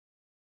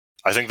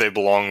 I think they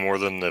belong more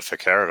than the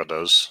Fikera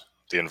does,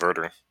 the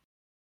inverter.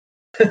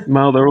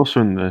 Well, they're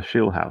also in the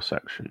Shieldhouse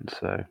section,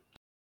 so...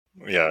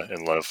 Yeah,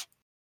 in Lev.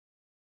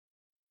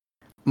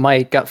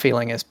 My gut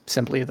feeling is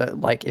simply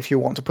that, if you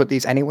want to put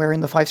these anywhere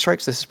in the 5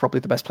 strikes, this is probably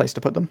the best place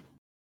to put them.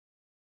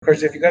 Of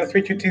course, if you go to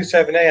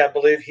 3227A, I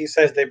believe he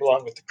says they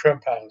belong with the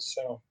Krumphaus,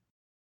 so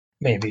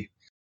maybe.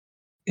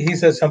 He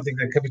says something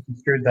that could be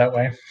construed that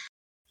way.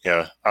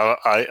 Yeah,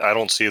 I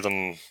don't see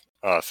them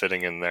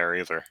fitting in there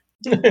either.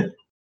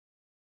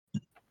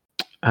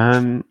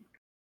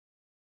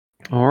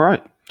 All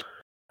right.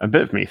 A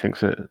bit of me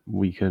thinks that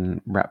we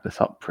can wrap this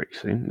up pretty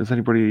soon. Does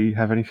anybody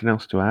have anything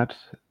else to add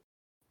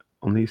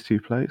on these 2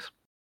 plays?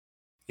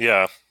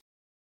 Yeah.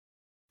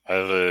 I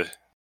have a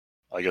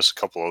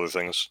couple other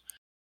things.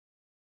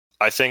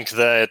 I think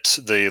that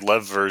the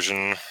Lev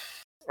version,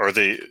 or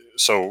the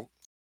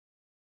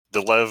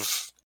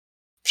Lev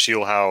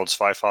Shieldhouse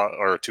 5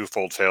 or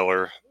 2-fold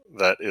failure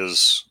that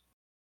is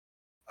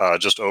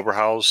just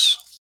Oberhaus.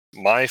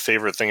 My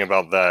favorite thing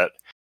about that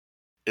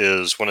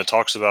is when it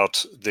talks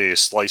about the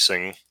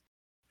slicing,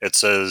 it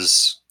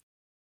says,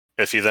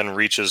 if he then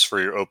reaches for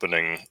your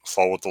opening,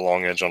 fall with the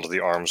long edge onto the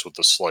arms with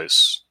the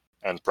slice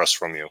and press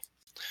from you.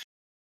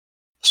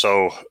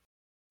 So,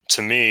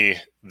 to me,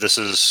 this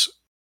is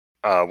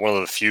one of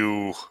the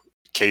few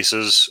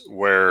cases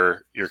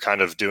where you're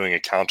kind of doing a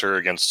counter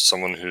against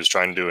someone who's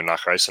trying to do a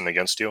Nachreisen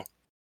against you.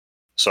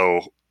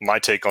 So, my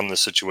take on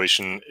this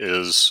situation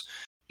is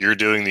you're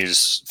doing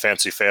these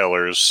fancy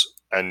failures,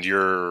 and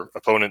your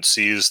opponent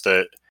sees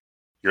that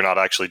you're not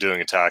actually doing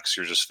attacks,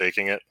 you're just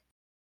faking it,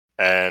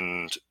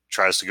 and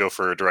tries to go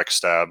for a direct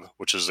stab,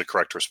 which is the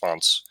correct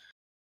response.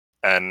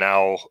 And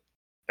now,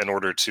 in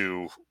order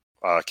to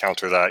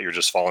counter that, you're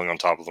just falling on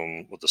top of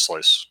them with the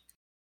slice.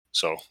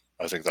 So,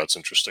 I think that's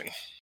interesting.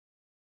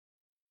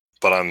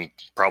 But I'm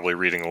probably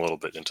reading a little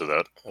bit into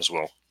that as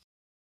well.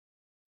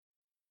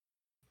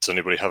 Does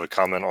anybody have a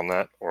comment on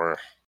that, or...?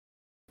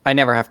 I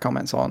never have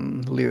comments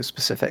on Liu's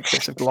specific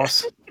case of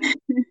gloss.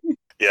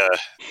 Yeah.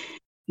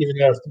 Even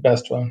though it's the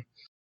best one.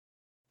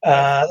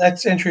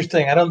 That's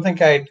interesting. I don't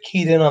think I'd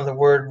keyed in on the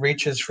word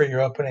reaches for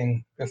your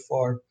opening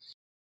before.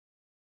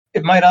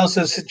 It might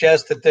also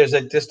suggest that there's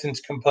a distance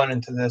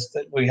component to this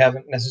that we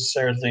haven't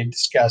necessarily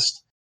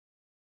discussed.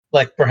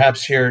 Like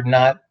perhaps you're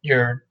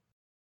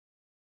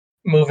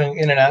moving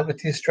in and out with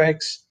these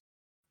strikes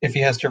if he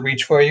has to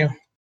reach for you.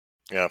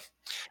 Yeah.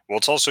 Well,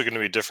 it's also going to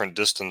be different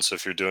distance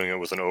if you're doing it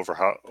with an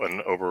overhew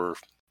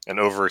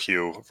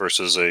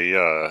versus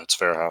a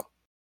Zwerchhau.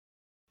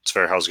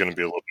 Zwerchhau is going to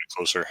be a little bit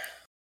closer.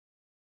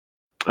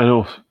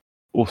 And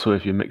also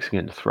if you're mixing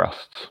in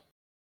thrusts.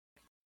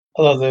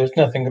 Although there's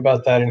nothing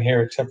about that in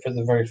here except for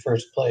the very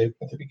first play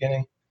at the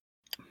beginning.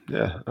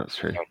 Yeah, that's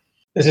true.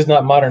 This is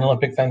not modern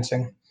Olympic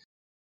fencing.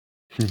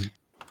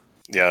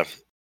 Yeah.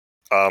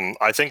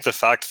 I think the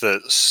fact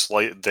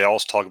that they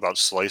also talk about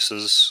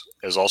slices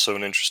is also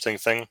an interesting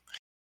thing,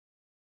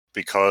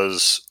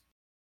 because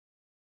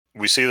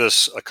we see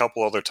this a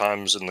couple other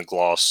times in the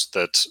gloss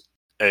that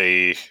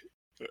a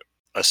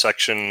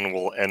section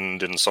will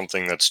end in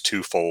something that's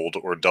twofold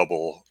or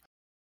double,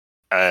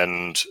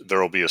 and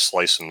there will be a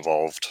slice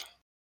involved.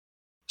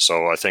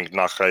 So I think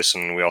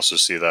Nachreisen, we also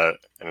see that,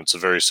 and it's a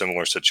very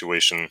similar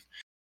situation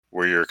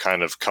where you're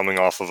kind of coming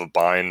off of a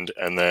bind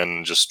and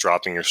then just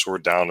dropping your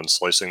sword down and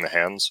slicing the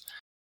hands,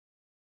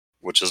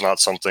 which is not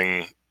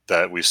something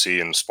that we see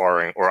in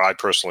sparring, or I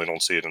personally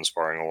don't see it in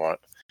sparring a lot.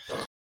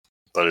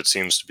 But it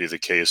seems to be the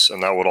case,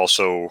 and that would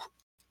also,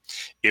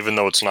 even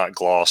though it's not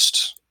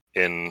glossed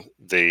in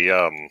the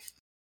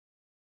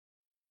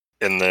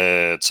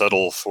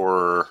zettel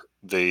for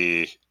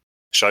the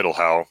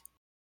Scheitelhau,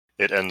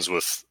 it ends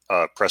with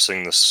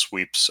pressing the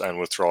sweeps and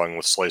withdrawing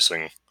with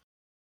slicing.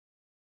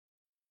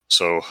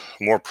 So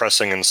more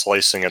pressing and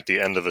slicing at the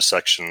end of a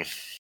section.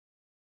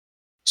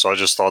 So I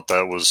just thought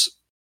that was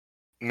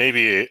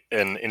maybe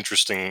an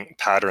interesting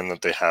pattern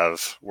that they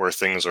have, where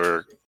things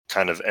are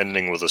kind of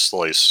ending with a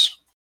slice.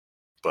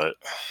 But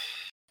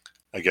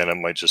again, it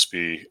might just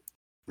be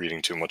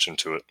reading too much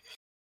into it.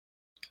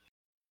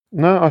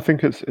 No, I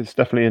think it's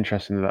definitely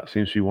interesting that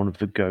seems to be one of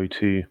the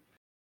go-to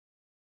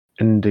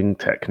ending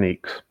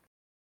techniques.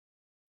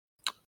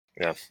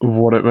 Yeah.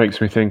 What it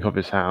makes me think of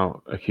is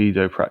how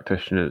Aikido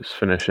practitioners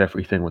finish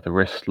everything with a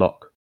wrist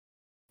lock.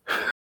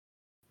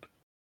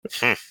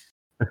 Do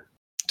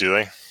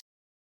they?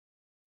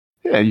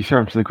 Yeah, you throw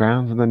them to the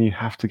ground and then you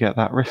have to get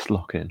that wrist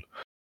lock in.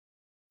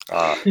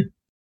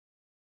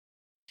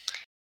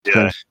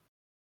 Yeah.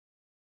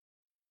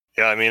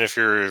 Yeah, I mean, if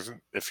you're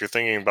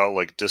thinking about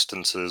like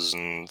distances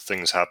and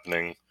things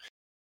happening,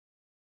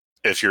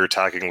 if you're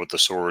attacking with the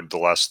sword,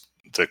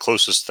 the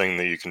closest thing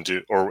that you can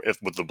do, or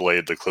if with the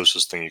blade, the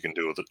closest thing you can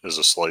do with it is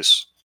a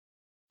slice.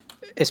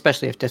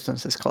 Especially if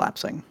distance is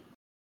collapsing.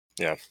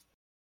 Yeah.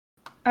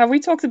 We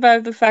talked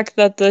about the fact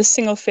that the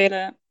single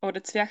failure, or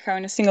the Zwerchhau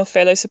in a single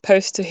failure, is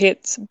supposed to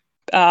hit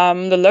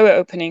the lower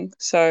opening,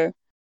 so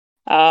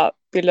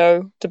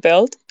below the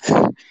belt.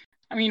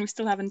 I mean, we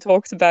still haven't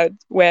talked about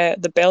where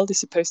the belt is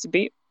supposed to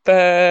be,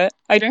 but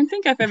I don't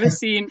think I've ever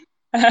seen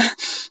a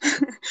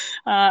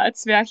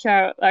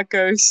Zwerchhau that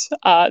goes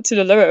to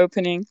the lower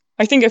opening.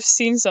 I think I've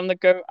seen some that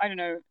go, I don't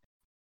know,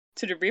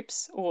 to the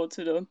ribs or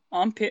to the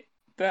armpit,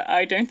 but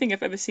I don't think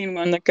I've ever seen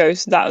one that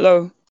goes that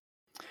low.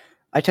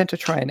 I tend to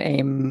try and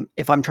aim,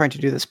 if I'm trying to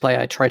do this play,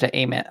 I try to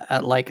aim it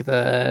at like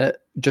the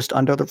just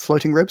under the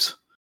floating ribs.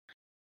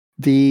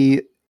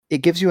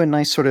 It gives you a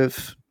nice sort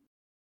of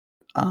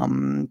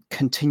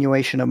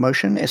continuation of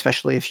motion,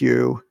 especially if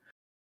you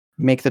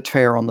make the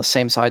tear on the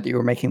same side that you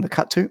were making the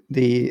cut to,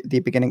 the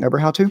beginning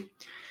Oberhau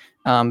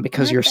to,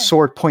 because your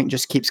sword point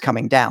just keeps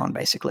coming down,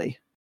 basically.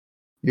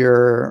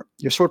 Your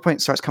sword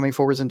point starts coming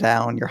forwards and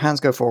down, your hands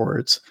go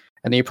forwards,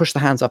 and then you push the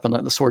hands up and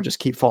let the sword just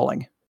keep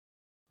falling.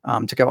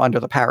 To go under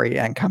the parry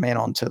and come in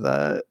onto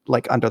the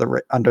under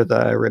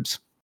the ribs.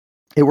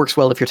 It works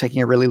well if you're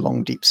taking a really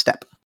long, deep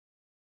step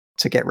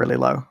to get really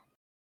low.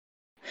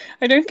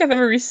 I don't think I've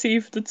ever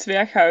received the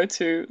Zwerchhau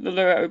to the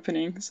lower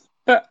openings,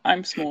 but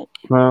I'm small.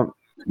 Well,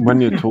 when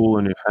you're tall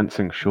and you're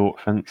fencing short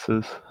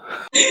fences.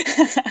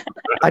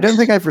 I don't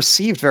think I've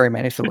received very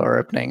many to lower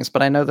openings,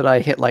 but I know that I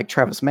hit like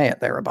Travis Mayett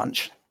there a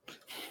bunch.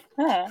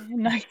 Ah,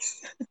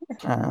 nice.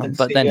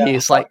 But then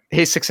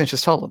he's 6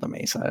 inches taller than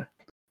me, so.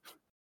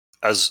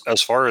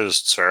 As far as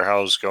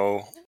Zwerchhaus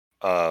go,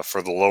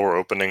 for the lower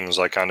openings,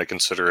 I kind of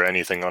consider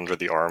anything under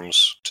the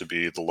arms to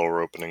be the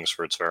lower openings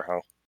for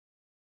Zwerchhau.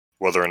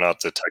 Whether or not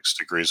the text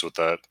agrees with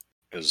that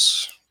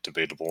is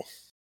debatable.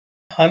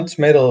 Hans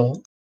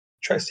Mädel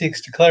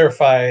seeks to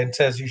clarify and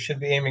says you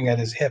should be aiming at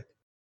his hip,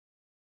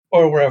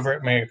 or wherever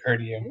it may occur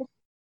to you.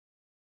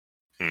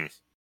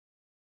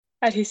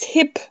 At his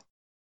hip.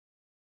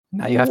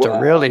 Now you have to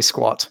really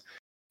squat.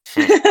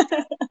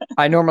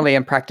 I normally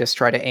in practice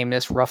try to aim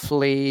this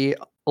roughly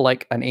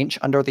like an inch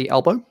under the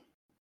elbow.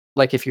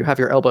 Like if you have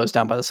your elbows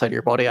down by the side of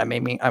your body,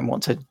 I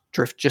want to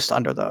drift just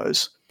under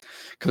those,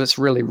 because it's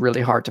really,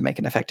 really hard to make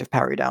an effective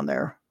parry down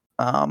there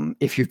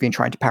if you've been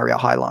trying to parry a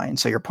high line,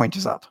 so your point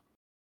is up.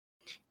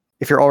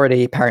 If you're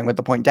already parrying with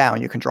the point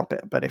down, you can drop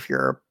it, but if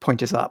your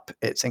point is up,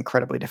 it's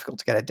incredibly difficult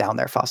to get it down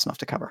there fast enough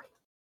to cover.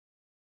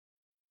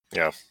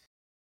 Yeah.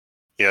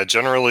 Yeah,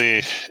 generally,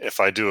 if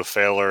I do a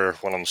failure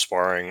when I'm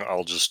sparring,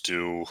 I'll just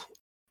do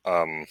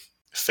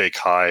fake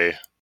high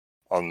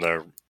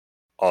or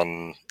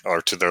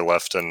to their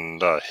left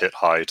and hit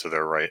high to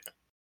their right.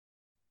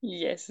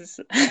 Yes.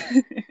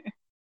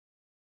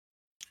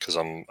 Because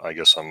I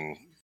guess I'm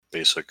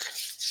basic.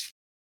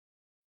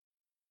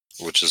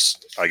 which is,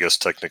 I guess,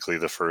 technically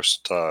the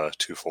first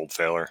twofold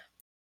failure.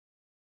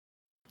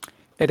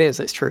 It is.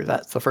 It's true.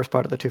 That's the first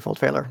part of the twofold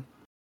failure.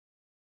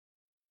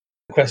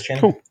 Question.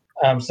 Cool.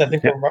 So I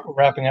think we're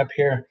wrapping up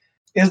here.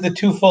 Is the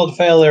twofold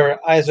failure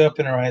eyes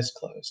open or eyes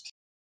closed?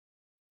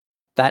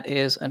 That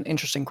is an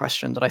interesting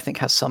question that I think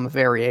has some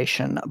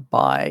variation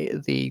by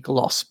the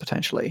gloss,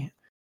 potentially.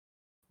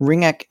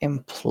 Ringek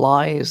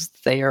implies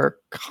they are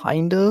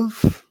kind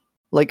of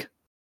like,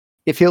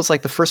 it feels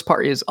like the first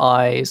part is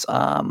eyes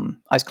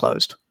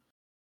closed.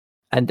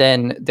 And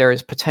then there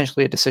is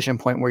potentially a decision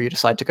point where you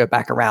decide to go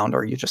back around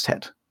or you just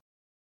hit.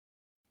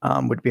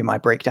 Would be my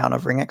breakdown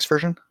of Ringek's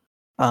version.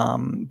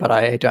 But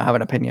I don't have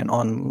an opinion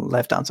on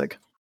Lev Danzig.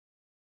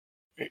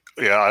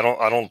 Yeah, I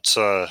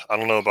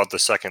don't know about the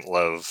second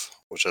Lev,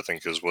 which I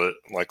think is what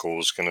Michael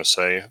was going to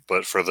say.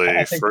 But for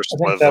the first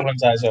Lev, that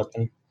one's eyes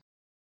open.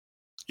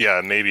 Yeah,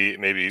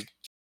 maybe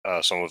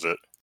some of it.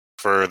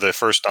 For the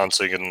first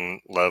Danzig and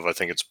Lev, I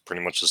think it's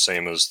pretty much the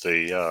same as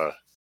the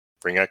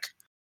Ringek.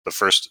 The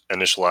first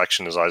initial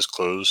action is eyes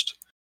closed,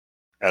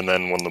 and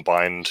then when the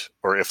bind,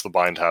 or if the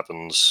bind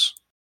happens,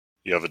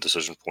 you have a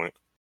decision point.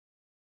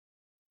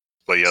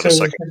 But yeah, the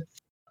second.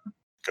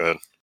 Go ahead.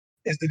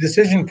 Is the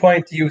decision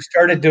point you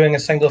started doing a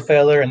single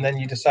failure and then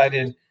you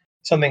decided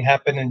something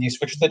happened and you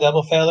switched to the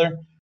double failure,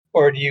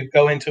 or do you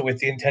go into it with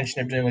the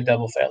intention of doing a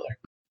double failure?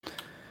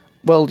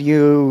 Well,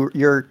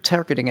 you're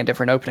targeting a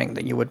different opening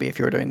than you would be if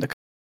you were doing the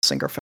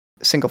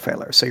single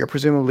failure. So you're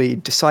presumably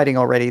deciding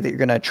already that you're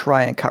going to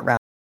try and cut round.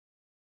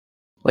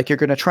 Like, you're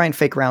going to try and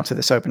fake round to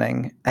this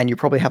opening, and you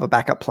probably have a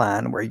backup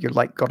plan where you're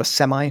like got a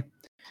semi.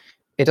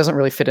 It doesn't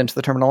really fit into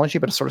the terminology,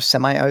 but a sort of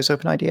semi-eyes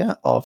open idea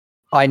of,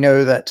 I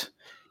know that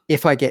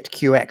if I get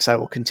QX, I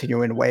will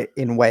continue in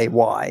way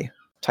Y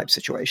type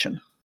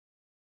situation.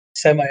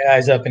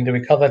 Semi-eyes open. Do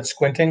we call that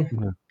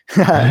squinting?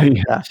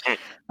 Yeah.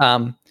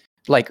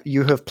 Like,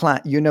 you have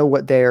planned, you know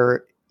what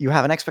you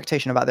have an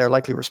expectation about their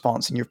likely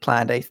response, and you've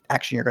planned a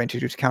action you're going to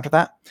do to counter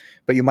that,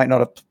 but you might not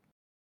have.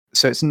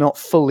 So it's not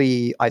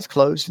fully eyes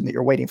closed in that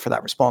you're waiting for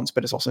that response,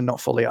 but it's also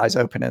not fully eyes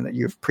open in that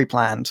you've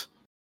pre-planned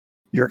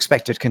your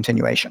expected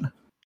continuation.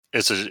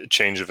 It's a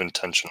change of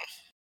intention.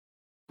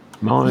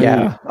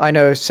 Yeah, I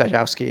know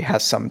Sajowski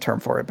has some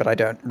term for it, but I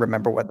don't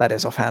remember what that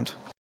is offhand.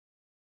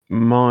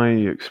 My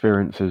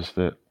experience is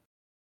that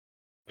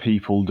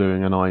people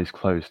doing an eyes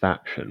closed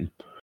action,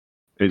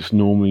 it's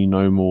normally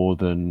no more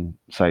than,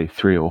 say,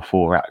 3 or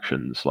 4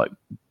 actions, like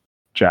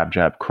jab,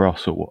 jab,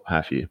 cross, or what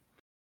have you.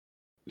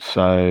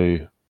 So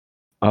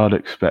I'd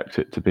expect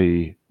it to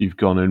be you've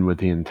gone in with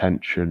the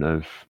intention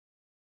of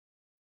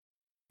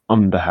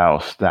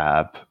underhouse,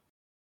 stab,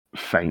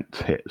 feint,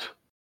 hit.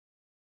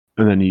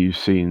 And then you've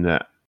seen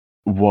that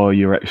while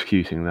you're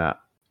executing that,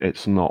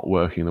 it's not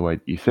working the way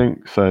that you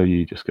think, so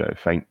you just go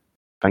feint,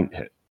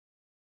 hit.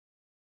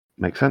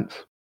 Make sense?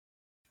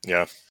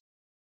 Yeah.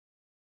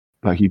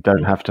 Like, you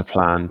don't have to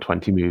plan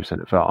 20 moves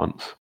in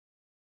advance.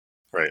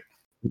 Right.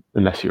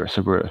 Unless you're a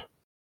sabreur.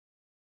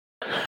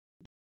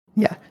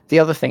 Yeah. The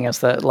other thing is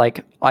that,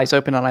 like, eyes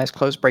open and eyes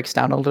closed breaks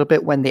down a little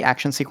bit when the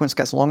action sequence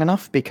gets long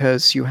enough,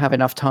 because you have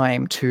enough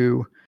time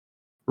to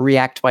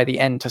react by the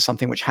end to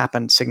something which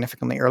happened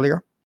significantly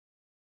earlier.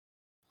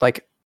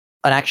 Like,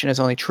 an action is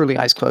only truly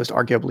eyes closed,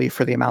 arguably,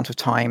 for the amount of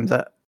time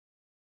that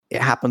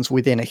it happens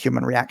within a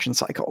human reaction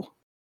cycle.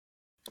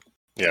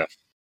 Yeah.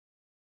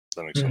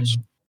 That makes sense.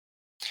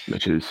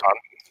 Which is...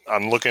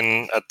 I'm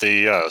looking at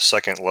the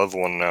second Lev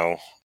one now,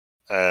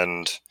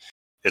 and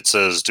it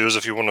says, do as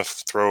if you want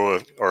to throw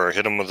or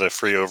hit him with a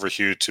free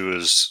overhew to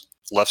his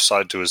left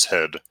side to his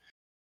head.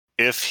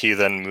 If he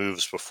then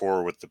moves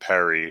before with the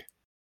parry,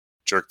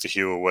 jerk the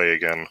hew away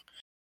again.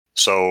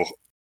 So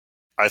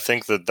I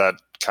think that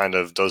kind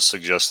of does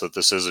suggest that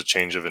this is a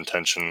change of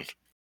intention,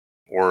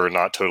 or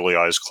not totally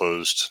eyes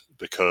closed,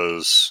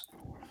 because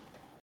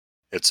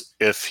it's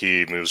if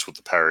he moves with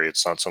the parry,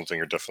 it's not something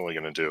you're definitely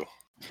going to do.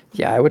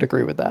 Yeah, I would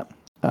agree with that.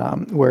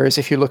 Whereas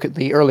if you look at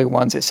the early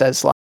ones, it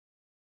says, like,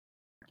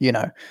 you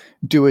know,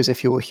 do as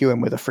if you will hew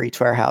him with a free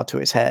twerhow to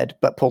his head,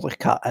 but pull the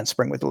cut and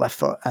spring with the left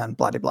foot and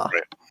blah, blah, blah.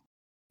 Right.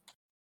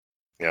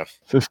 Yeah.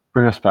 So this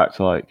brings us back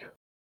to, like,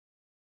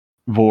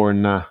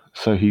 Vorna,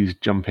 so he's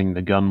jumping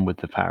the gun with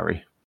the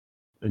parry,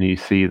 and you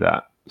see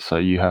that, so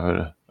you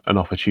have an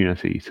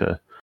opportunity to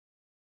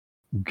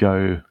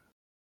go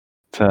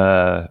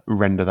to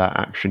render that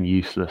action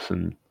useless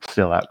and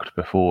still act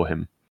before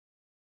him.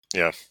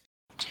 Yeah.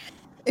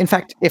 In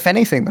fact, if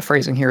anything, the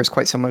phrasing here is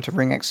quite similar to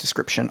Ringek's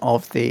description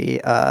of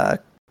the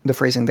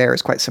phrasing there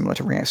is quite similar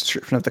to Ringek's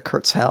description of the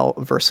Kurzhell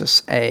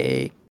versus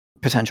a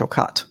potential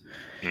cut,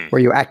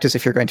 where you act as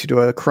if you're going to do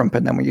a crump,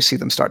 and then when you see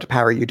them start to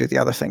parry, you do the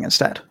other thing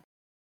instead.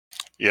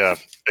 Yeah,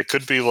 it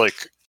could be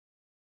like,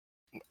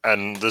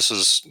 and this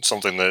is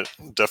something that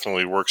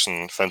definitely works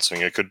in fencing.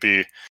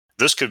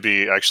 This could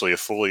be actually a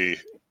fully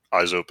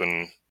eyes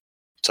open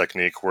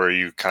technique where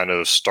you kind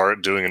of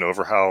start doing an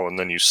overhow and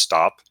then you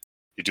stop.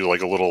 You do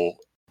like a little,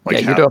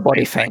 like, you do a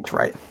body feint,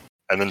 right?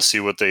 And then see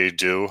what they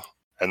do,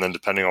 and then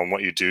depending on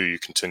what you do, you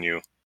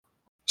continue.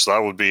 So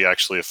that would be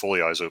actually a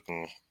fully eyes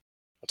open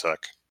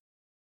attack.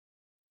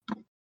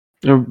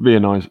 It would be a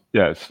nice,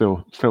 yeah. It's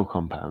still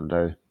compound,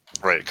 eh?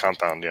 Right,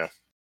 compound, yeah.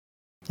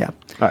 All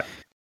right,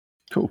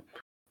 cool.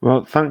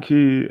 Well, thank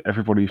you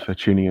everybody for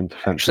tuning in to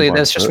Fencing. Actually,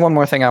 there's just one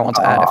more thing I want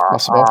to add, if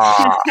possible.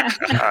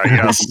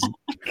 Yes.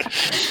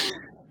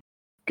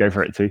 Go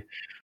for it, T.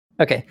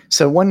 Okay,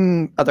 so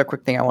one other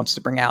quick thing I wanted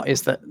to bring out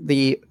is that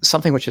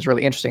something which is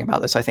really interesting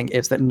about this, I think,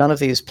 is that none of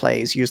these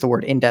plays use the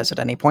word indes at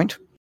any point,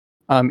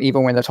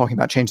 even when they're talking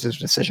about changes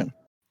of decision.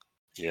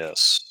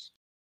 Yes.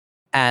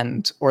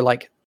 And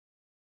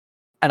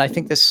I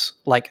think this,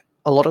 like,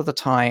 a lot of the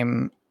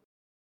time,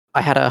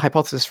 I had a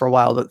hypothesis for a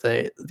while that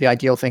the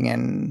ideal thing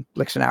in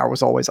Lichtenauer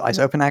was always eyes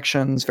open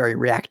actions, very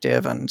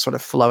reactive and sort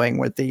of flowing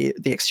with the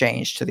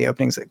exchange to the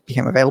openings that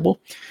became available.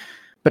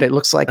 But it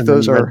looks like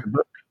those are...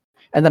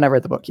 And then I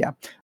read the book, yeah.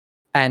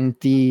 And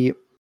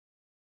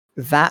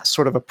that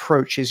sort of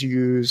approach is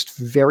used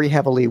very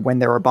heavily when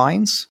there are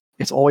binds.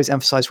 It's always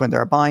emphasized when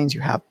there are binds. You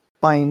have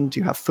bind,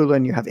 you have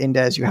Fulin, you have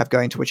indes, you have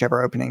going to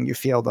whichever opening you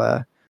feel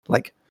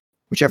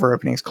whichever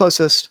opening is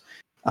closest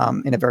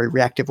in a very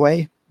reactive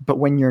way. But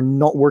when you're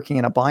not working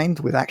in a bind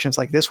with actions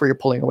like this, where you're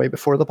pulling away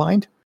before the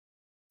bind,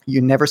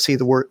 you never see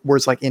the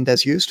words like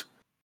indes used.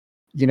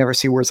 You never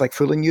see words like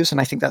Fulin used.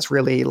 And I think that's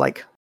really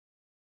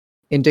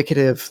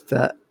indicative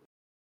that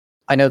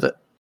I know that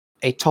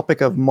a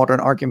topic of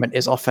modern argument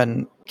is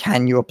often,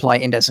 can you apply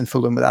indes and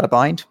Fulin without a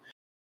bind?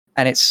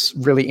 And it's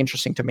really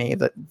interesting to me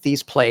that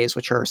these plays,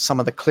 which are some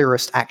of the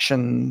clearest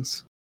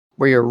actions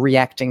where you're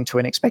reacting to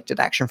an expected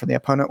action from the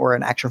opponent or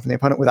an action from the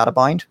opponent without a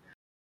bind,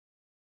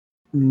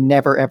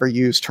 never ever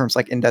use terms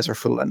like indes or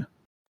Fulin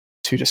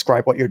to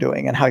describe what you're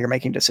doing and how you're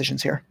making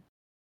decisions here.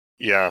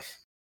 Yeah,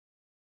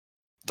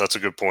 that's a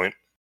good point.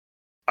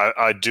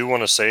 I do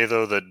want to say,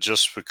 though, that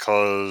just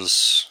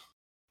because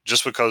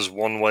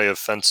one way of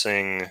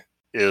fencing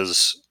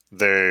is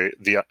their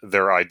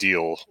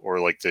ideal, or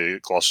like the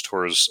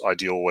Glossator's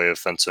ideal way of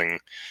fencing,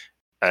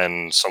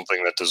 and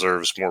something that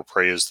deserves more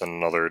praise than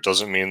another,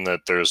 doesn't mean that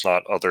there's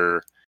not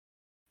other,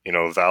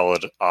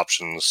 valid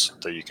options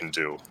that you can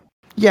do.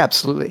 Yeah,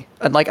 absolutely.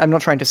 And I'm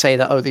not trying to say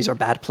that, these are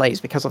bad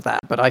plays because of that,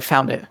 but I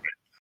found it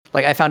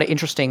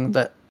interesting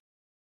that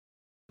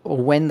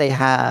when they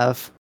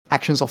have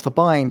actions off the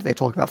bind, they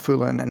talk about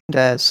Fulin and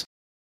indes,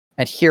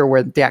 and here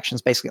where the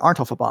actions basically aren't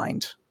off a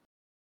bind,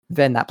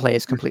 then that play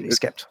is completely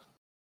skipped.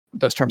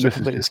 Those terms are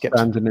completely skipped.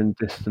 Standing in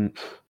distance,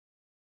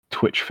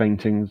 twitch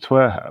fainting the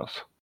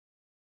warehouse.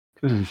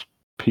 This is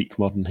peak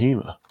modern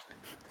humour.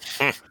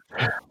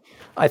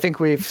 I think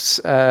we've,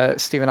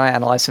 Steve and I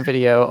analysed some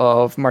video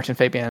of Martin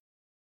Fabian and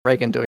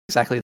Reagan doing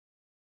exactly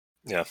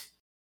that. Yeah.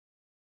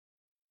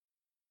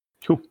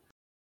 Cool.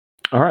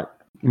 All right.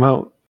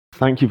 Well,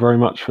 thank you very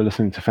much for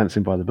listening to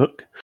Fencing by the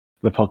Book,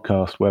 the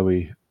podcast where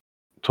we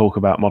talk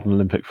about modern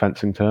Olympic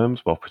fencing terms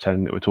while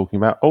pretending that we're talking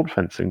about old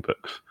fencing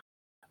books.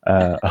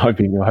 I've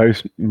been your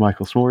host,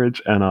 Michael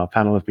Smorridge, and our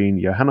panel have been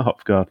Johanna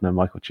Hopfgardner,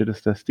 Michael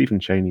Chidester, Stephen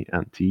Cheney,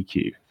 and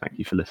TQ. Thank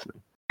you for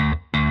listening.